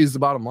 that is the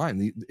bottom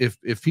line.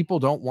 If people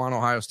don't want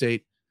Ohio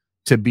State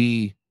to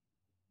be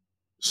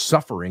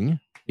suffering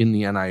in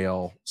the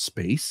NIL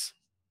space,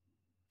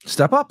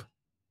 step up.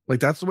 Like,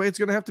 that's the way it's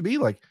going to have to be.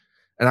 Like,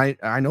 and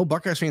I know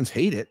Buckeyes fans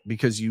hate it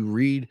because you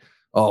read,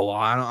 oh, well,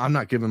 I'm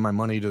not giving my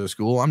money to the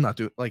school. I'm not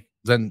doing, like,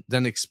 then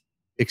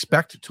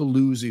expect to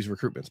lose these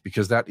recruitments,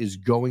 because that is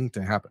going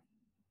to happen.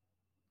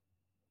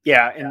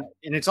 Yeah.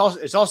 And it's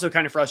also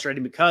kind of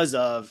frustrating because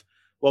of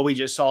what we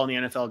just saw in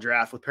the NFL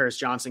draft with Paris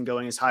Johnson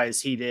going as high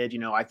as he did.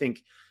 I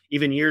think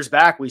even years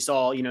back, we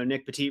saw,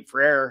 Nick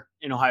Petit-Frere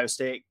in Ohio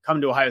State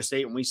come to Ohio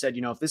State. And we said,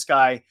 if this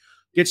guy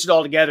gets it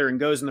all together and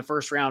goes in the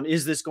first round,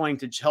 is this going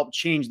to help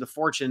change the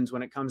fortunes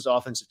when it comes to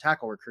offensive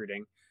tackle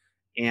recruiting?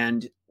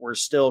 And we're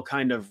still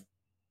kind of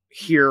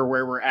here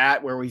where we're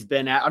at, where we've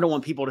been at. I don't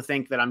want people to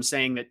think that I'm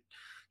saying that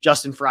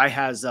Justin Fry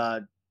has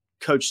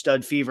coach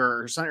stud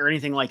fever or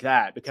anything like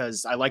that,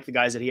 because I like the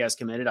guys that he has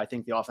committed. I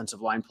think the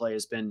offensive line play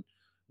has been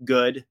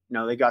good.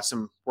 They got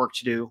some work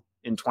to do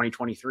in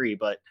 2023,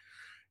 but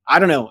I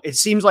don't know. It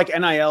seems like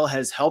NIL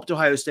has helped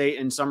Ohio State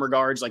in some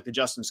regards, like the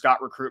Justin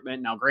Scott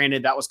recruitment. Now,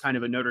 granted, that was kind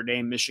of a Notre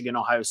Dame, Michigan,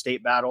 Ohio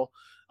State battle.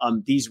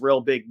 These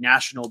real big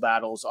national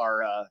battles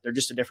are, they're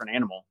just a different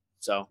animal.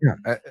 So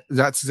yeah,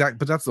 that's exact.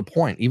 But that's the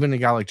point. Even a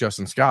guy like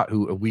Justin Scott,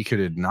 who we could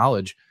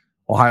acknowledge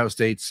Ohio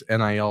State's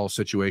NIL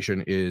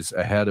situation is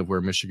ahead of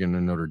where Michigan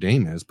and Notre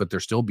Dame is, but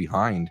they're still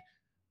behind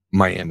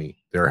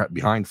Miami. They're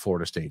behind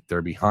Florida State.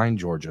 They're behind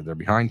Georgia. They're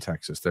behind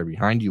Texas. They're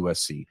behind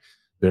USC.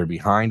 They're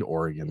behind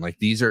Oregon. Like,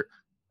 these are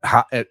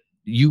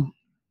you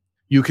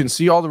can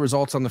see all the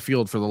results on the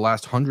field for the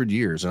last 100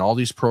 years and all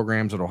these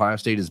programs that Ohio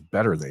State is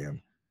better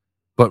than.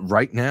 But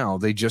right now,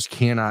 they just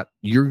cannot.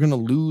 You're going to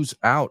lose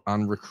out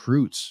on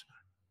recruits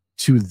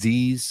to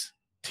these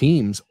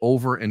teams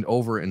over and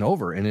over and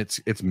over. And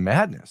it's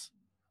madness,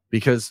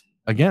 because,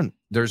 again,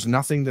 there's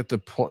nothing that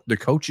the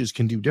coaches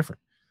can do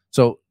different.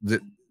 So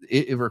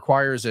it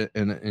requires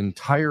an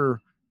entire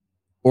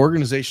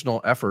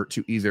organizational effort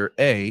to either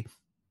A,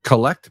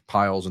 collect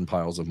piles and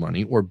piles of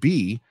money, or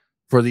B,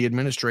 for the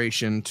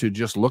administration to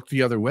just look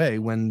the other way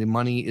when the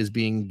money is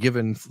being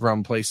given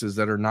from places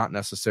that are not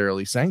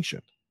necessarily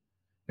sanctioned.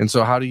 And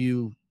so how do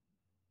you,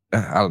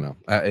 I don't know.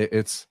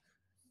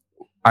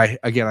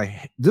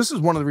 This is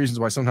one of the reasons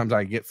why sometimes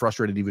I get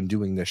frustrated even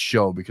doing this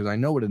show, because I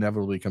know it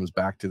inevitably comes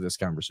back to this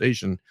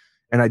conversation,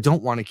 and I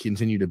don't want to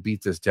continue to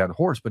beat this dead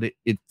horse, but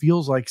it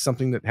feels like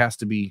something that has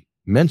to be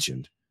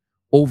mentioned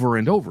over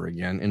and over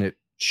again, and it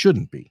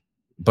shouldn't be.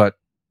 But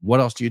what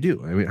else do you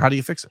do? I mean, how do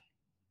you fix it?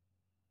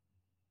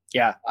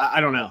 Yeah,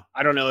 I don't know.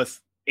 I don't know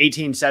if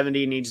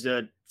 1870 needs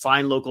to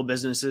find local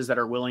businesses that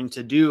are willing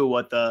to do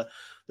what the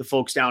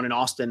folks down in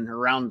Austin,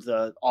 around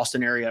the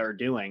Austin area, are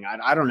doing.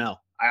 I don't know.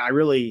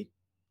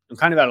 I'm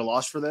kind of at a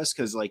loss for this,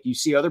 because, like, you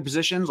see other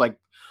positions like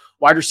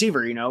wide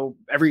receiver,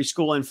 every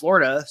school in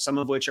Florida, some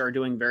of which are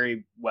doing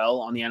very well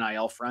on the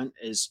NIL front,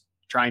 is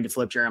trying to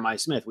flip Jeremiah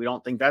Smith. We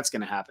don't think that's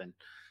going to happen.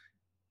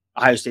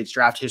 Ohio State's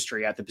draft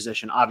history at the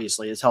position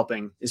obviously is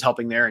helping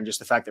there, and just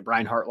the fact that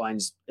Brian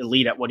Hartline's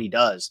elite at what he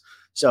does.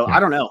 So yeah. I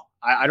don't know.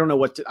 I don't know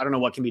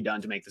what can be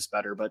done to make this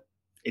better, but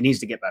it needs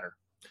to get better.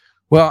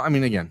 Well, I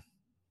mean, again,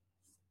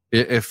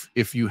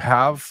 if you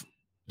have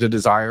the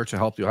desire to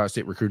help the Ohio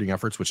State recruiting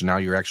efforts, which now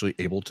you're actually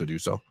able to do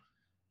so,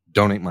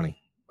 donate money.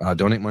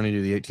 Donate money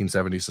to the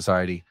 1870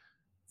 Society.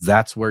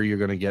 That's where you're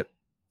going to get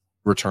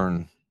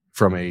return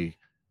from a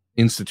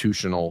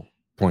institutional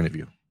point of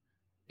view.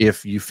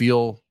 If you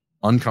feel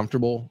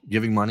uncomfortable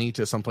giving money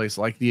to someplace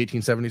like the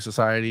 1870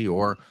 Society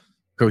or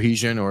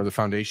Cohesion or the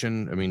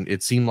Foundation. I mean,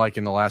 it seemed like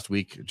in the last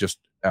week, just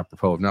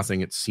apropos of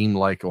nothing, it seemed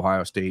like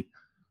Ohio State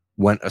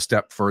went a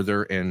step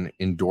further in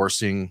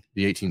endorsing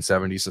the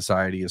 1870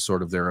 Society as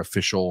sort of their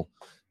official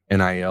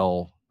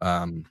NIL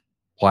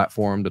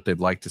platform that they'd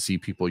like to see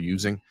people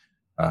using.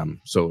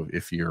 So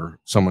if you're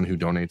someone who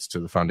donates to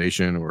the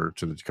Foundation or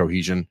to the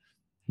Cohesion,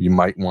 you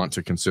might want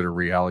to consider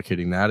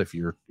reallocating that if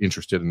you're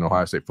interested in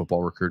Ohio State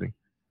football recruiting.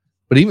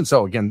 But even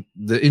so, again,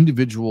 the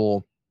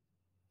individual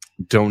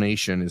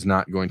donation is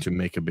not going to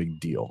make a big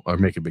deal or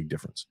make a big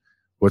difference.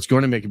 What's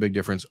going to make a big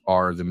difference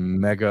are the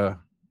mega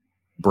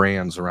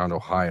brands around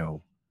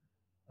Ohio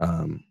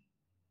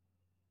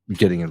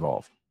getting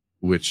involved,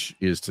 which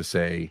is to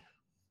say,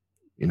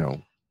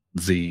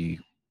 the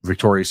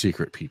Victoria's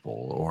Secret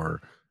people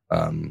or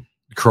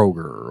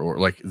Kroger or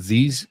like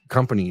these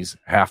companies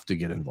have to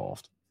get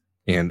involved.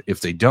 And if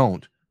they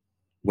don't,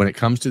 when it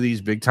comes to these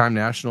big time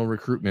national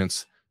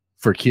recruitments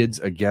for kids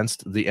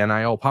against the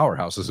NIL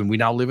powerhouses, and we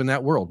now live in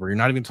that world where we're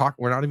not even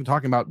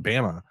talking about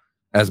Bama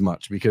as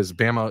much because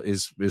Bama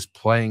is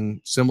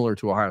playing similar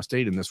to Ohio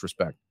State in this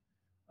respect.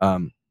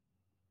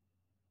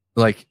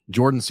 Like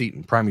Jordan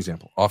Seaton, prime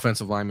example,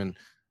 offensive lineman,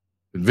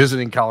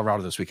 visiting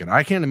Colorado this weekend.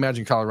 I can't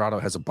imagine Colorado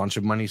has a bunch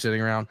of money sitting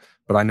around,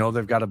 but I know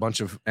they've got a bunch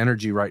of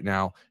energy right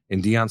now.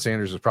 And Deion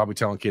Sanders is probably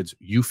telling kids,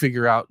 you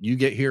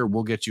get here,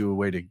 we'll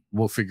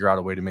figure out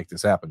a way to make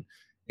this happen.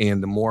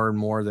 And the more and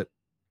more that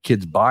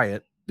kids buy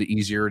it, the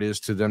easier it is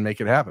to then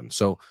make it happen.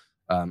 So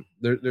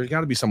there's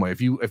got to be some way.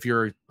 If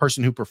you're a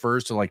person who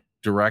prefers to like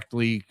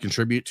directly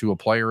contribute to a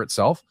player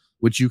itself,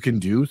 which you can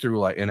do through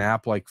like an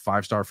app like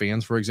 5-Star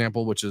Fans, for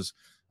example, which is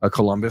a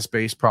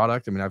Columbus-based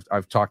product. I mean,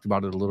 I've talked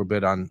about it a little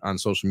bit on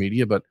social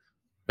media, but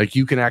like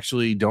you can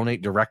actually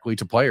donate directly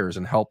to players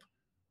and help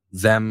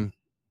them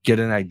get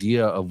an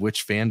idea of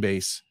which fan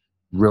base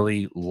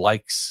really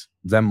likes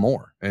them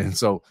more. And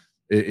so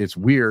it's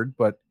weird,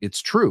 but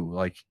it's true.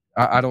 Like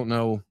I don't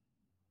know.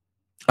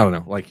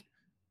 Like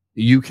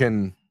you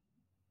can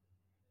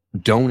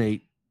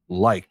donate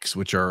likes,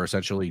 which are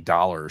essentially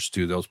dollars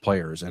to those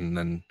players, and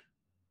then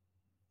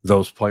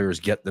those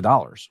players get the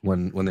dollars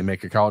when they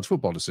make a college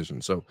football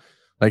decision. So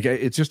like,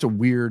 it's just a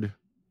weird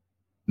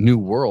new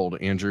world,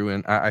 Andrew.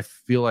 And I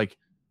feel like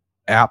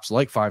apps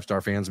like 5-Star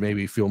Fans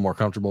maybe feel more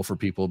comfortable for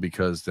people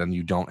because then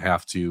you don't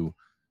have to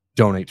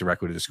donate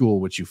directly to the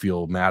school, which you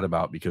feel mad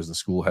about because the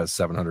school has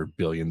 $700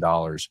 billion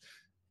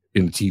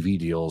in TV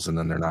deals. And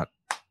then they're not,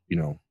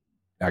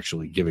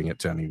 actually giving it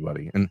to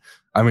anybody. And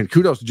I mean,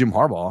 kudos to Jim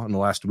Harbaugh in the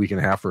last week and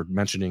a half for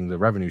mentioning the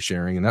revenue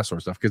sharing and that sort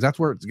of stuff, because that's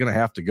where it's going to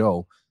have to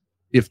go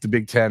if the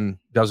Big Ten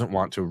doesn't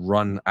want to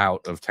run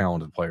out of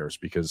talented players,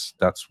 because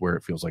that's where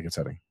it feels like it's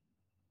heading.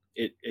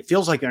 It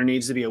feels like there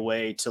needs to be a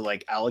way to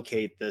like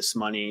allocate this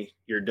money,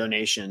 your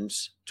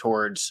donations,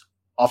 towards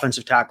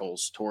offensive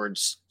tackles,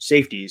 towards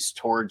safeties,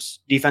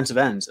 towards defensive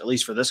ends, at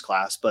least for this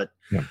class. But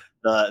yeah.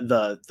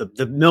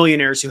 The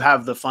millionaires who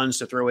have the funds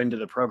to throw into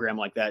the program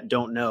like that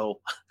don't know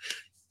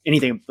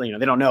anything. They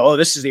don't know, oh,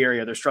 this is the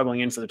area they're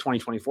struggling in for the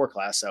 2024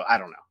 class. So I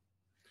don't know.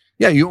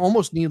 Yeah, you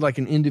almost need like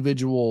an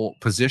individual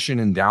position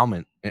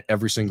endowment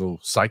every single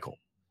cycle,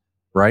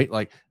 right?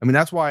 Like, I mean,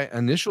 that's why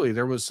initially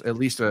there was at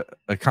least a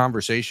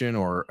conversation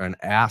or an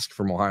ask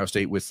from Ohio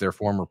State with their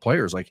former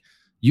players. Like,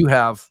 you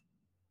have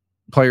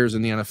players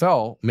in the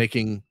NFL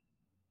making,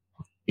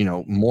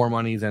 more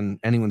money than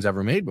anyone's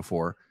ever made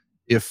before.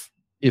 If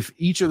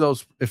each of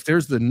those, if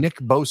there's the Nick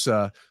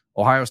Bosa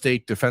Ohio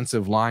State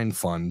defensive line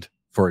fund,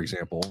 for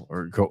example,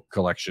 or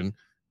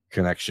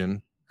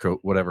connection,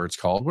 whatever it's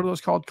called. What are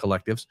those called?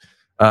 Collectives.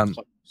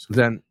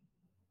 Then,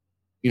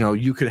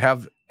 you could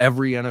have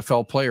every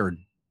NFL player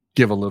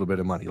give a little bit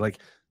of money. Like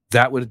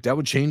that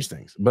would change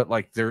things. But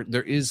like there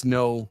is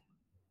no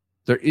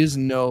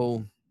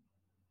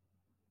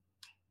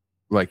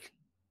like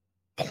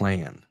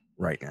plan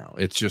right now.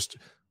 It's just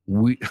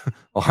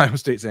Ohio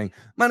State saying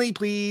money,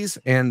 please.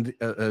 And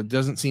it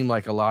doesn't seem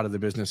like a lot of the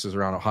businesses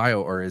around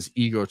Ohio are as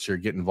eager to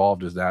get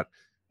involved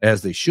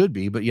as they should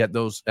be. But yet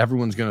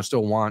everyone's going to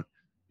still want,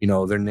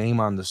 their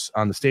name on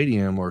the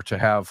stadium or to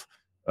have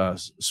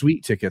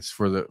suite tickets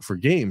for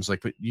games.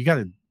 Like, but you got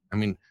to, I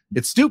mean,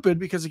 it's stupid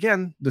because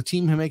again, the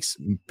team who makes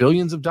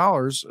billions of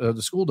dollars,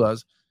 the school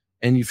does.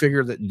 And you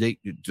figure that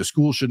the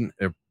school shouldn't,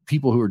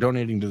 people who are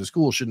donating to the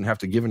school shouldn't have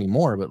to give any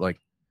more, but like,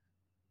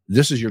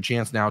 this is your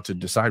chance now to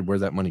decide where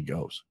that money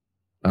goes.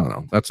 I don't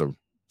know. That's a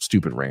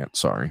stupid rant.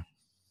 Sorry.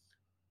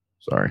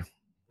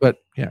 But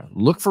yeah,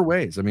 look for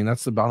ways. I mean,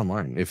 that's the bottom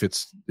line. If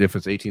it's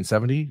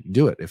 1870,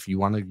 do it. If you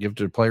want to give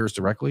to players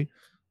directly,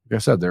 like I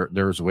said,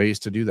 there's ways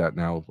to do that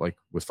now, like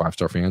with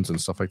 5-Star Fans and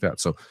stuff like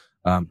that. So,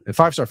 and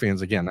 5-Star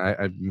Fans, again,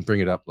 I bring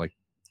it up like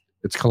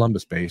it's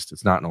Columbus based.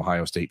 It's not an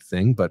Ohio State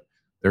thing, but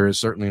there is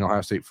certainly an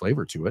Ohio State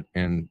flavor to it.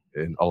 And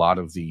a lot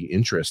of the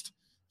interest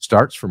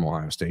starts from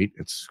Ohio State.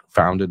 It's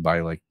founded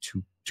by like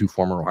two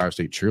former Ohio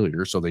State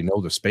cheerleaders. So they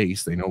know the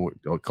space, they know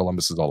what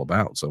Columbus is all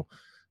about. So,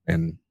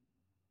 and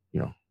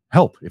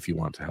help if you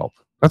want to help.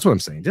 That's what I'm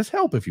saying. Just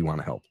help if you want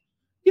to help.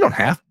 You don't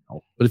have to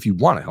help, but if you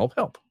want to help,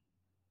 help.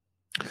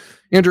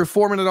 Andrew,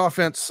 4-minute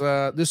offense.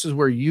 This is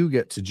where you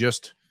get to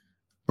just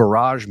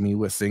barrage me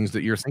with things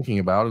that you're thinking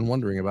about and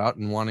wondering about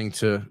and wanting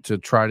to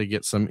try to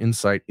get some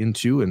insight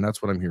into, and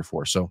that's what I'm here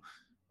for. So,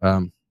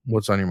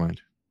 what's on your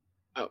mind?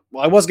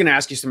 Well, I was going to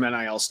ask you some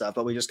NIL stuff,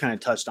 but we just kind of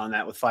touched on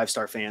that with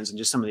 5-star fans and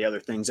just some of the other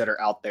things that are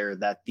out there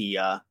that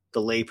the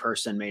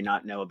layperson may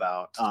not know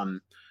about.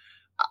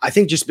 I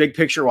think just big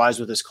picture wise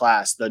with this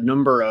class, the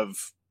number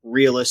of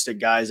realistic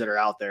guys that are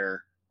out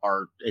there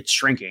it's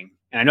shrinking.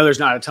 And I know there's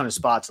not a ton of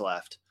spots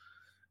left,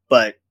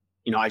 but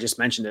I just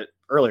mentioned it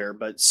earlier,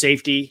 but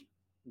safety,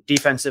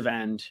 defensive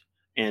end,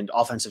 and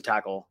offensive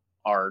tackle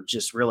are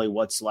just really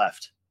what's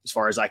left as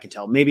far as I can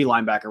tell. Maybe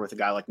linebacker with a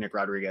guy like Nick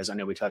Rodriguez. I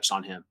know we touched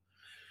on him,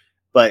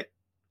 but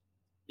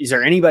is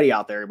there anybody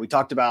out there? We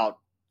talked about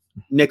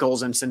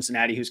Nichols in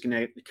Cincinnati, who's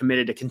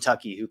committed to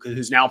Kentucky,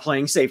 who's now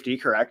playing safety,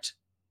 correct?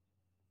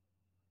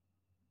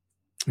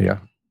 Yeah.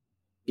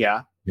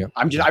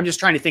 I'm just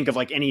trying to think of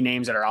like any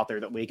names that are out there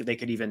that they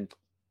could even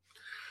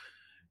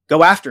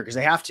go after because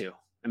they have to.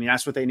 I mean,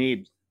 that's what they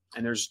need.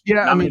 And there's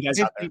not many guys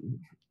out there.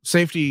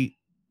 Safety.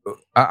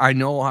 I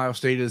know Ohio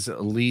State is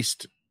at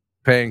least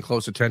paying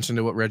close attention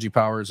to what Reggie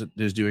Powers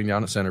is doing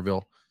down at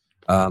Centerville.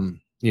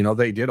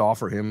 They did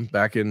offer him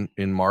back in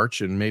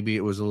March, and maybe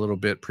it was a little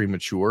bit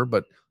premature,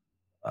 but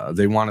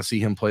they want to see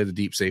him play the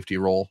deep safety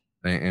role,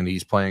 and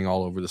he's playing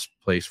all over this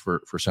place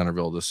for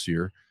Centerville this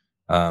year.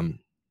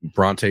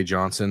 Bronte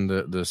Johnson,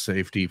 the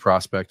safety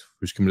prospect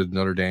who's committed to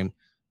Notre Dame.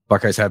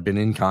 Buckeyes have been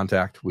in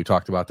contact. We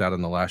talked about that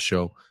in the last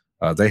show.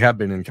 They have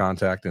been in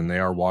contact, and they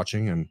are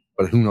watching,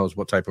 but who knows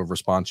what type of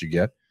response you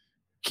get.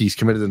 He's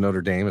committed to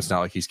Notre Dame. It's not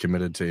like he's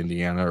committed to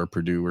Indiana or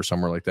Purdue or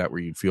somewhere like that where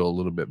you'd feel a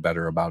little bit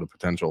better about a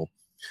potential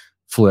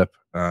flip.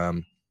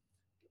 And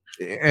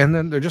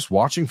then they're just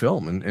watching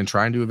film and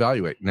trying to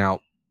evaluate. Now,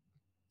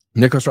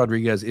 Nicholas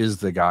Rodriguez is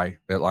the guy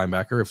at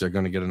linebacker. If they're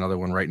going to get another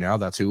one right now,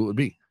 that's who it would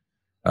be.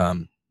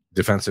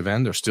 Defensive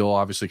end, there's still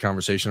obviously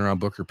conversation around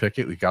Booker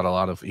Pickett. He got a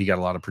lot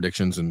of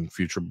predictions and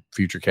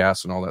future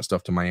casts and all that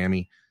stuff to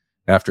Miami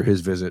after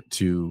his visit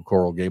to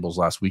Coral Gables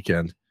last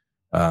weekend.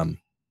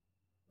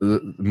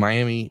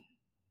 Miami,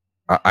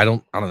 I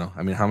don't know.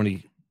 I mean, how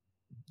many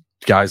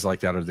guys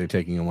like that are they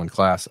taking in one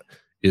class?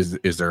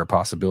 Is there a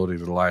possibility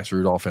that Elias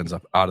Rudolph ends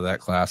up out of that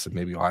class and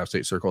maybe Ohio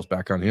State circles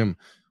back on him,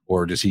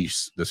 or does he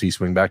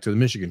swing back to the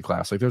Michigan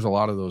class? Like, there's a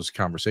lot of those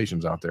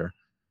conversations out there.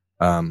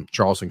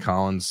 Charleston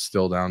Collins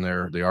still down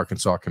there. The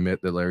Arkansas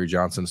commit that Larry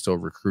Johnson's still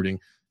recruiting.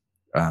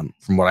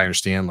 From what I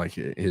understand, like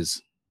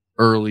his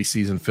early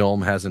season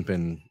film hasn't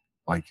been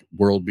like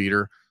world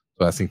beater.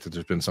 So I think that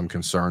there's been some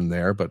concern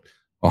there, but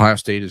Ohio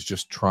State is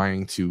just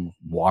trying to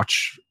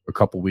watch a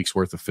couple weeks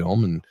worth of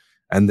film.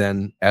 And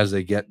then as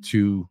they get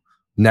to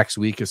next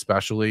week,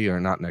 especially, or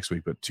not next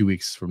week, but 2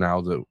 weeks from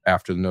now,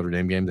 after the Notre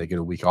Dame game, they get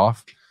a week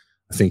off.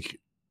 I think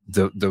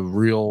the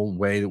real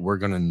way that we're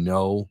going to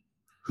know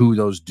who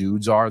those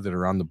dudes are that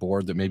are on the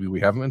board that maybe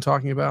we haven't been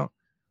talking about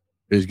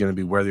is going to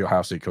be where the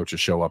Ohio State coaches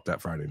show up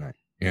that Friday night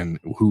and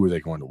who are they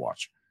going to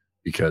watch,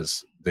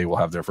 because they will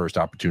have their first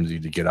opportunity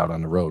to get out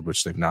on the road,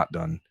 which they've not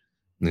done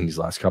in these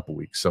last couple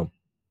weeks. So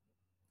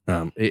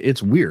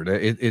it's weird.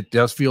 It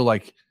does feel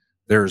like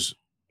there's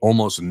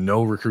almost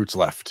no recruits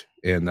left,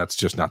 and that's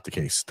just not the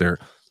case. There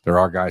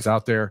are guys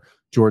out there.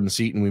 Jordan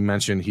Seaton, we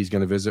mentioned, he's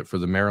going to visit for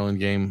the Maryland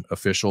game,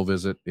 official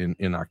visit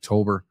in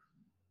October.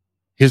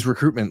 His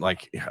recruitment,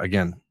 like,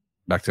 again,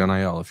 back to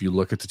NIL, if you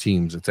look at the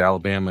teams, it's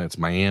Alabama, it's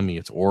Miami,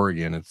 it's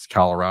Oregon, it's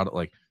Colorado.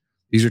 Like,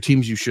 these are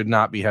teams you should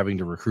not be having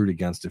to recruit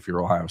against if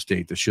you're Ohio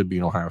State. This should be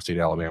an Ohio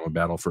State-Alabama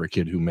battle for a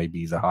kid who may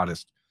be the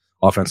hottest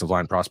offensive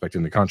line prospect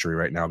in the country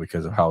right now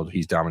because of how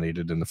he's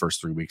dominated in the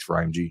first 3 weeks for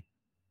IMG.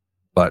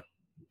 But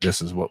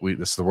this is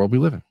the world we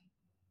live in.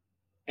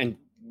 And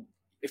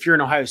if you're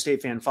an Ohio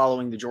State fan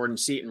following the Jordan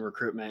Seaton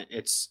recruitment,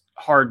 it's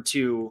hard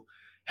to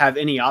have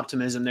any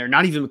optimism there,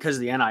 not even because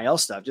of the NIL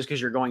stuff, just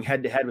because you're going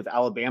head to head with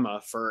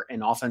Alabama for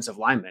an offensive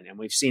lineman. And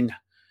we've seen,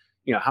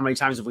 how many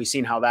times have we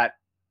seen how that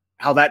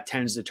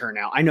tends to turn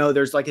out? I know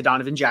there's like a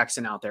Donovan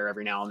Jackson out there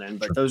every now and then,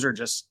 but sure, those are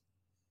just,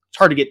 it's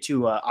hard to get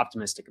too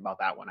optimistic about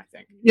that one, I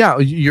think. Yeah.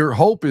 Your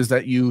hope is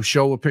that you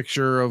show a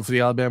picture of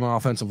the Alabama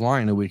offensive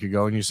line a week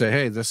ago and you say,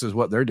 hey, this is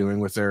what they're doing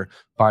with their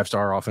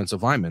 5-star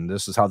offensive linemen.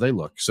 This is how they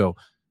look. So,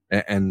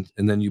 and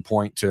then you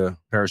point to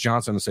Paris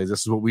Johnson and say,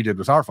 this is what we did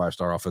with our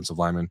 5-star offensive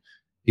lineman.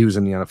 He was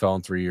in the NFL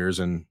in 3 years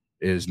and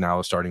is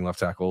now a starting left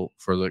tackle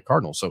for the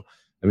Cardinals. So,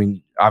 I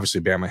mean, obviously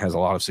Bama has a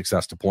lot of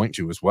success to point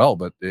to as well,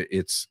 but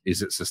is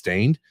it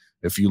sustained?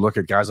 If you look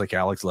at guys like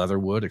Alex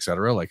Leatherwood, et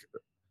cetera, like,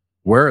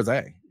 where are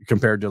they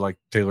compared to like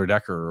Taylor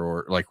Decker,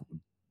 or like,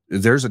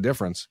 there's a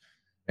difference.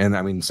 And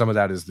I mean, some of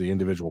that is the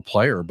individual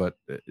player, but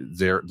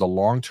the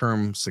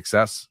long-term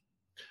success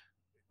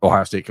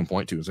Ohio State can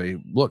point to is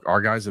look,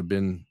 our guys have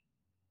been,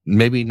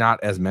 maybe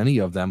not as many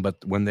of them, but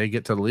when they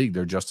get to the league,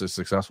 they're just as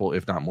successful,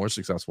 if not more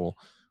successful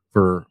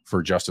for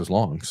just as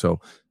long.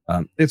 So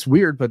it's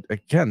weird, but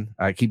again,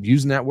 I keep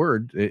using that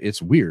word.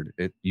 It's weird.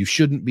 You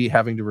shouldn't be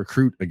having to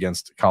recruit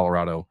against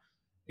Colorado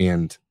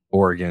and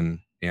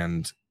Oregon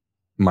and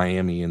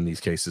Miami in these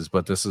cases,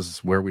 but this is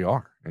where we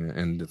are,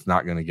 and it's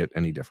not going to get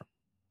any different.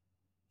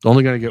 It's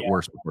only going to get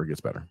worse before it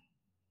gets better.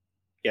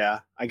 Yeah,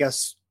 I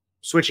guess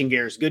switching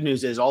gears, good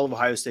news is all of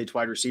Ohio State's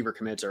wide receiver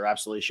commits are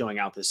absolutely showing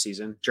out this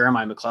season.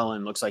 Jeremiah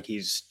McClellan looks like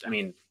he's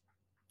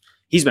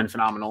been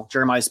phenomenal.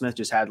 Jeremiah Smith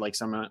just had like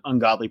some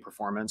ungodly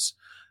performance.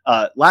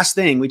 Last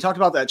thing, we talked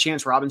about that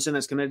Chance Robinson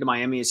that's committed to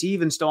Miami. Is he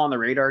even still on the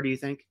radar, do you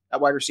think,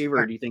 at wide receiver?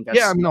 Or do you think that's...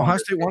 Yeah, Ohio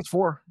State wants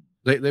 4.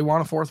 They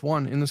want a 4th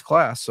one in this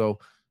class. So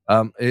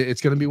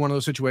it's going to be one of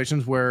those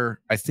situations where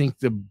I think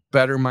the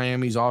better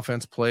Miami's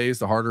offense plays,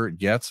 the harder it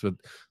gets. But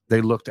they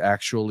looked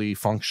actually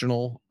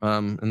functional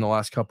in the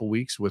last couple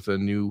weeks with a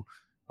new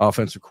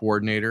offensive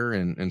coordinator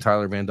and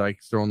Tyler Van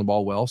Dyke throwing the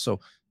ball well. So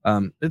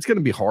it's going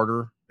to be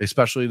harder,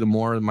 especially the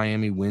more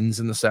Miami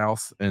wins in the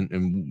South and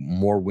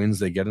more wins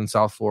they get in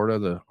South Florida,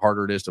 the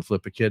harder it is to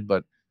flip a kid.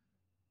 But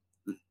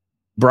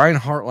Brian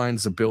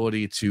Hartline's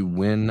ability to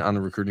win on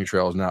the recruiting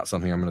trail is not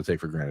something I'm going to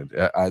take for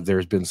granted.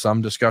 There's been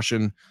some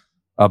discussion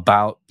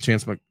about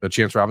Chance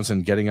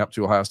Robinson getting up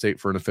to Ohio State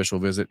for an official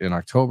visit in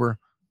October.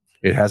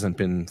 It hasn't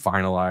been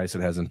finalized.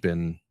 It hasn't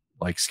been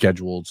like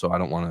scheduled. So I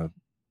don't want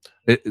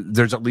to,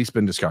 there's at least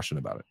been discussion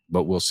about it,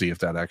 but we'll see if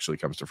that actually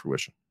comes to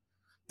fruition.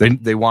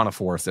 They want a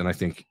 4th, and I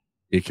think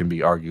it can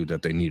be argued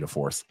that they need a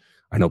 4th.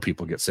 I know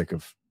people get sick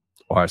of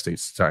Ohio State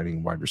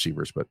signing wide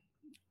receivers, but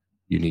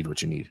you need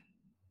what you need.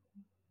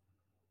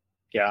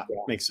 Yeah,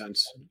 makes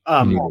sense.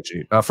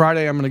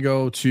 Friday, I'm going to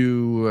go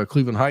to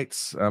Cleveland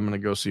Heights. I'm going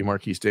to go see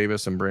Marquise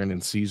Davis and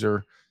Brandon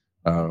Caesar.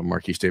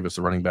 Marquise Davis,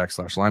 the running back /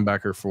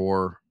 linebacker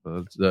for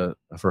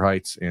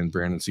Heights, and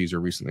Brandon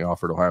Caesar recently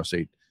offered Ohio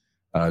State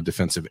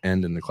defensive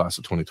end in the class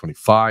of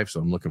 2025.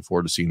 So I'm looking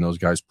forward to seeing those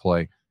guys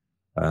play.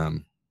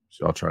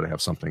 So I'll try to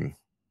have something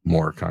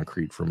more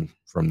concrete from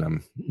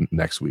them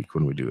next week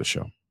when we do the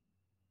show.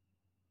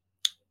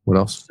 What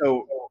else?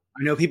 So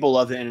I know people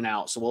love the in and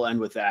out, so we'll end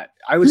with that.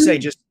 I would say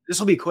just this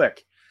will be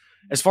quick.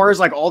 As far as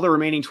like all the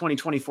remaining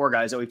 2024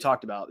 guys that we've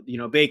talked about,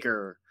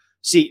 Baker,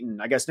 Seaton,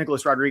 I guess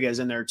Nicholas Rodriguez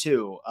in there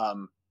too.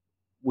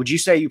 Would you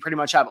say you pretty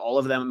much have all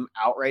of them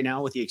out right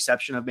now with the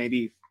exception of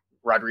maybe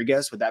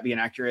Rodriguez? Would that be an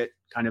accurate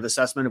kind of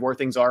assessment of where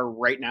things are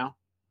right now?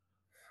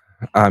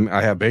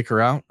 I have Baker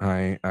out.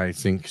 I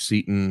think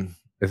Seaton,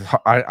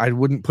 I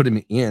wouldn't put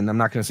him in. I'm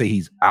not going to say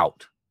he's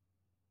out.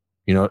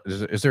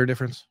 Is there a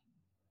difference?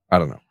 I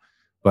don't know.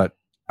 But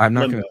I'm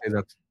not going to say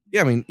that.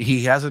 Yeah, I mean,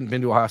 he hasn't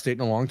been to Ohio State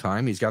in a long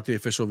time. He's got the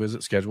official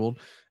visit scheduled.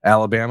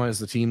 Alabama is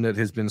the team that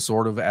has been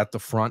sort of at the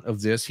front of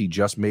this. He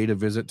just made a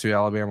visit to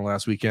Alabama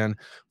last weekend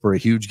for a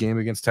huge game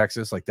against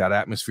Texas. Like, that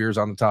atmosphere is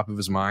on the top of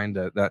his mind.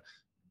 That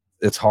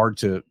it's hard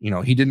to,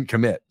 he didn't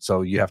commit.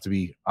 So you have to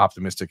be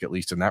optimistic, at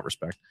least in that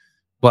respect.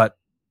 But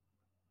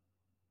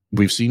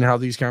we've seen how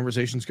these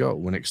conversations go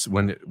when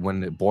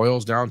it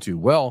boils down to,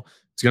 well,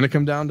 it's going to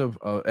come down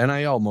to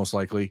NIL most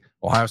likely.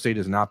 Ohio State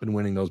has not been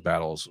winning those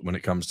battles when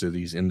it comes to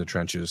these in the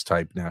trenches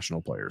type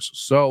national players.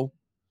 So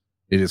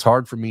it is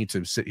hard for me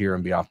to sit here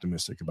and be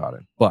optimistic about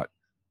it, but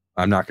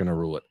I'm not going to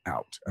rule it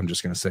out. I'm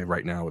just going to say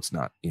right now it's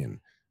not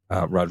in.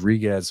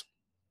 Rodriguez,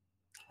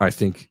 I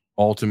think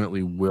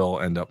ultimately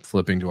will end up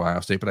flipping to Ohio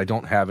State, but I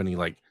don't have any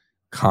like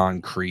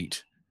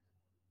concrete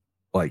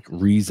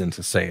reason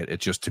to say it.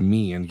 It's just, to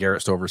me, and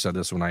Garrett Stover said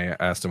this when I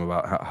asked him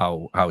about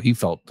how he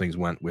felt things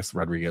went with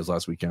Rodriguez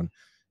last weekend.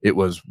 It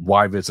was,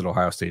 why visit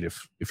Ohio State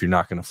if you're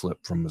not going to flip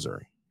from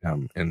Missouri?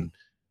 And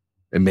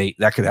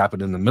that could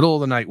happen in the middle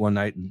of the night one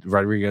night.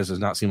 Rodriguez does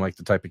not seem like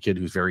the type of kid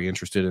who's very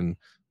interested in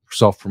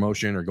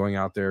self-promotion or going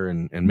out there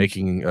and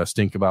making a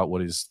stink about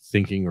what he's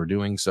thinking or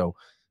doing. So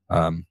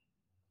I'm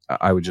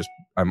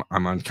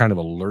on kind of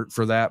alert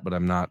for that, but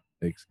I'm not.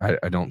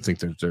 I don't think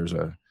that there's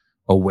a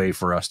way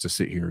for us to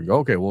sit here and go,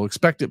 okay, we'll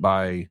expect it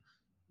by,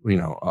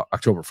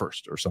 October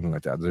 1st or something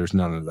like that. There's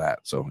none of that.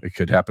 So it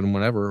could happen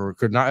whenever, or it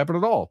could not happen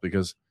at all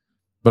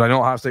but I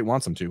know Ohio State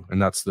wants them to.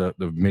 And that's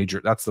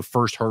that's the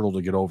first hurdle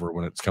to get over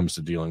when it comes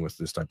to dealing with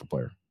this type of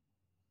player.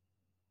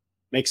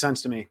 Makes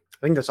sense to me.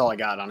 I think that's all I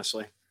got,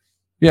 honestly.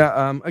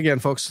 Yeah. Again,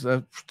 folks,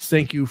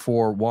 thank you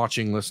for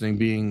watching, listening,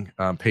 being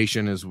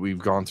patient as we've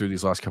gone through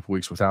these last couple of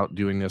weeks without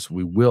doing this.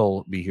 We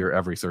will be here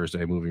every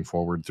Thursday moving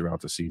forward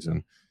throughout the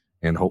season.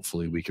 And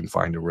hopefully we can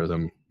find a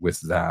rhythm with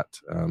that,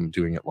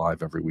 doing it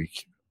live every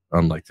week,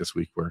 unlike this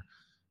week where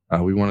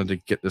we wanted to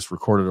get this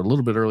recorded a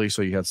little bit early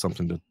so you had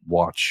something to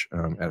watch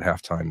at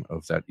halftime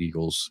of that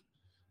Eagles.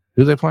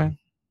 Who are they playing?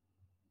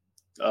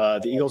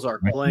 The Eagles are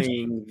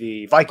playing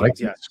the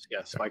Vikings.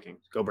 Yes,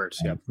 Vikings. Go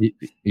Birds. Yeah.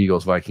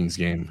 Eagles Vikings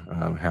game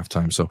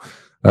halftime. So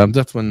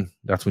that's when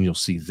you'll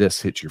see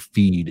this hit your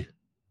feed.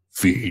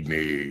 Feed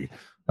me.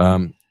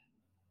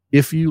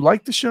 If you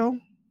like the show,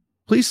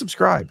 please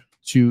subscribe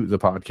to the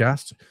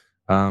podcast.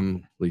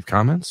 Leave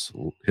comments,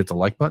 hit the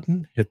like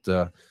button, hit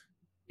the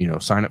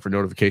sign up for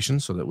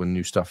notifications so that when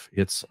new stuff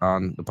hits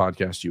on the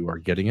podcast, you are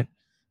getting it.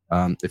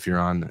 If you're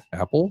on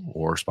Apple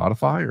or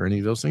Spotify or any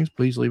of those things,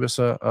 please leave us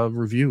a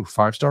review.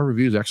 5-star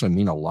reviews actually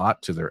mean a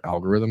lot to their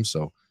algorithm,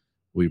 so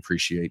we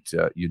appreciate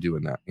you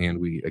doing that. And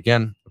we,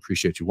 again,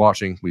 appreciate you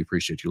watching. We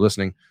appreciate you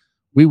listening.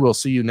 We will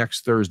see you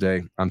next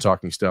Thursday on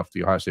Talking Stuff,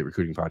 the Ohio State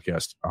Recruiting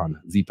Podcast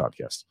on the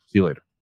podcast. See you later.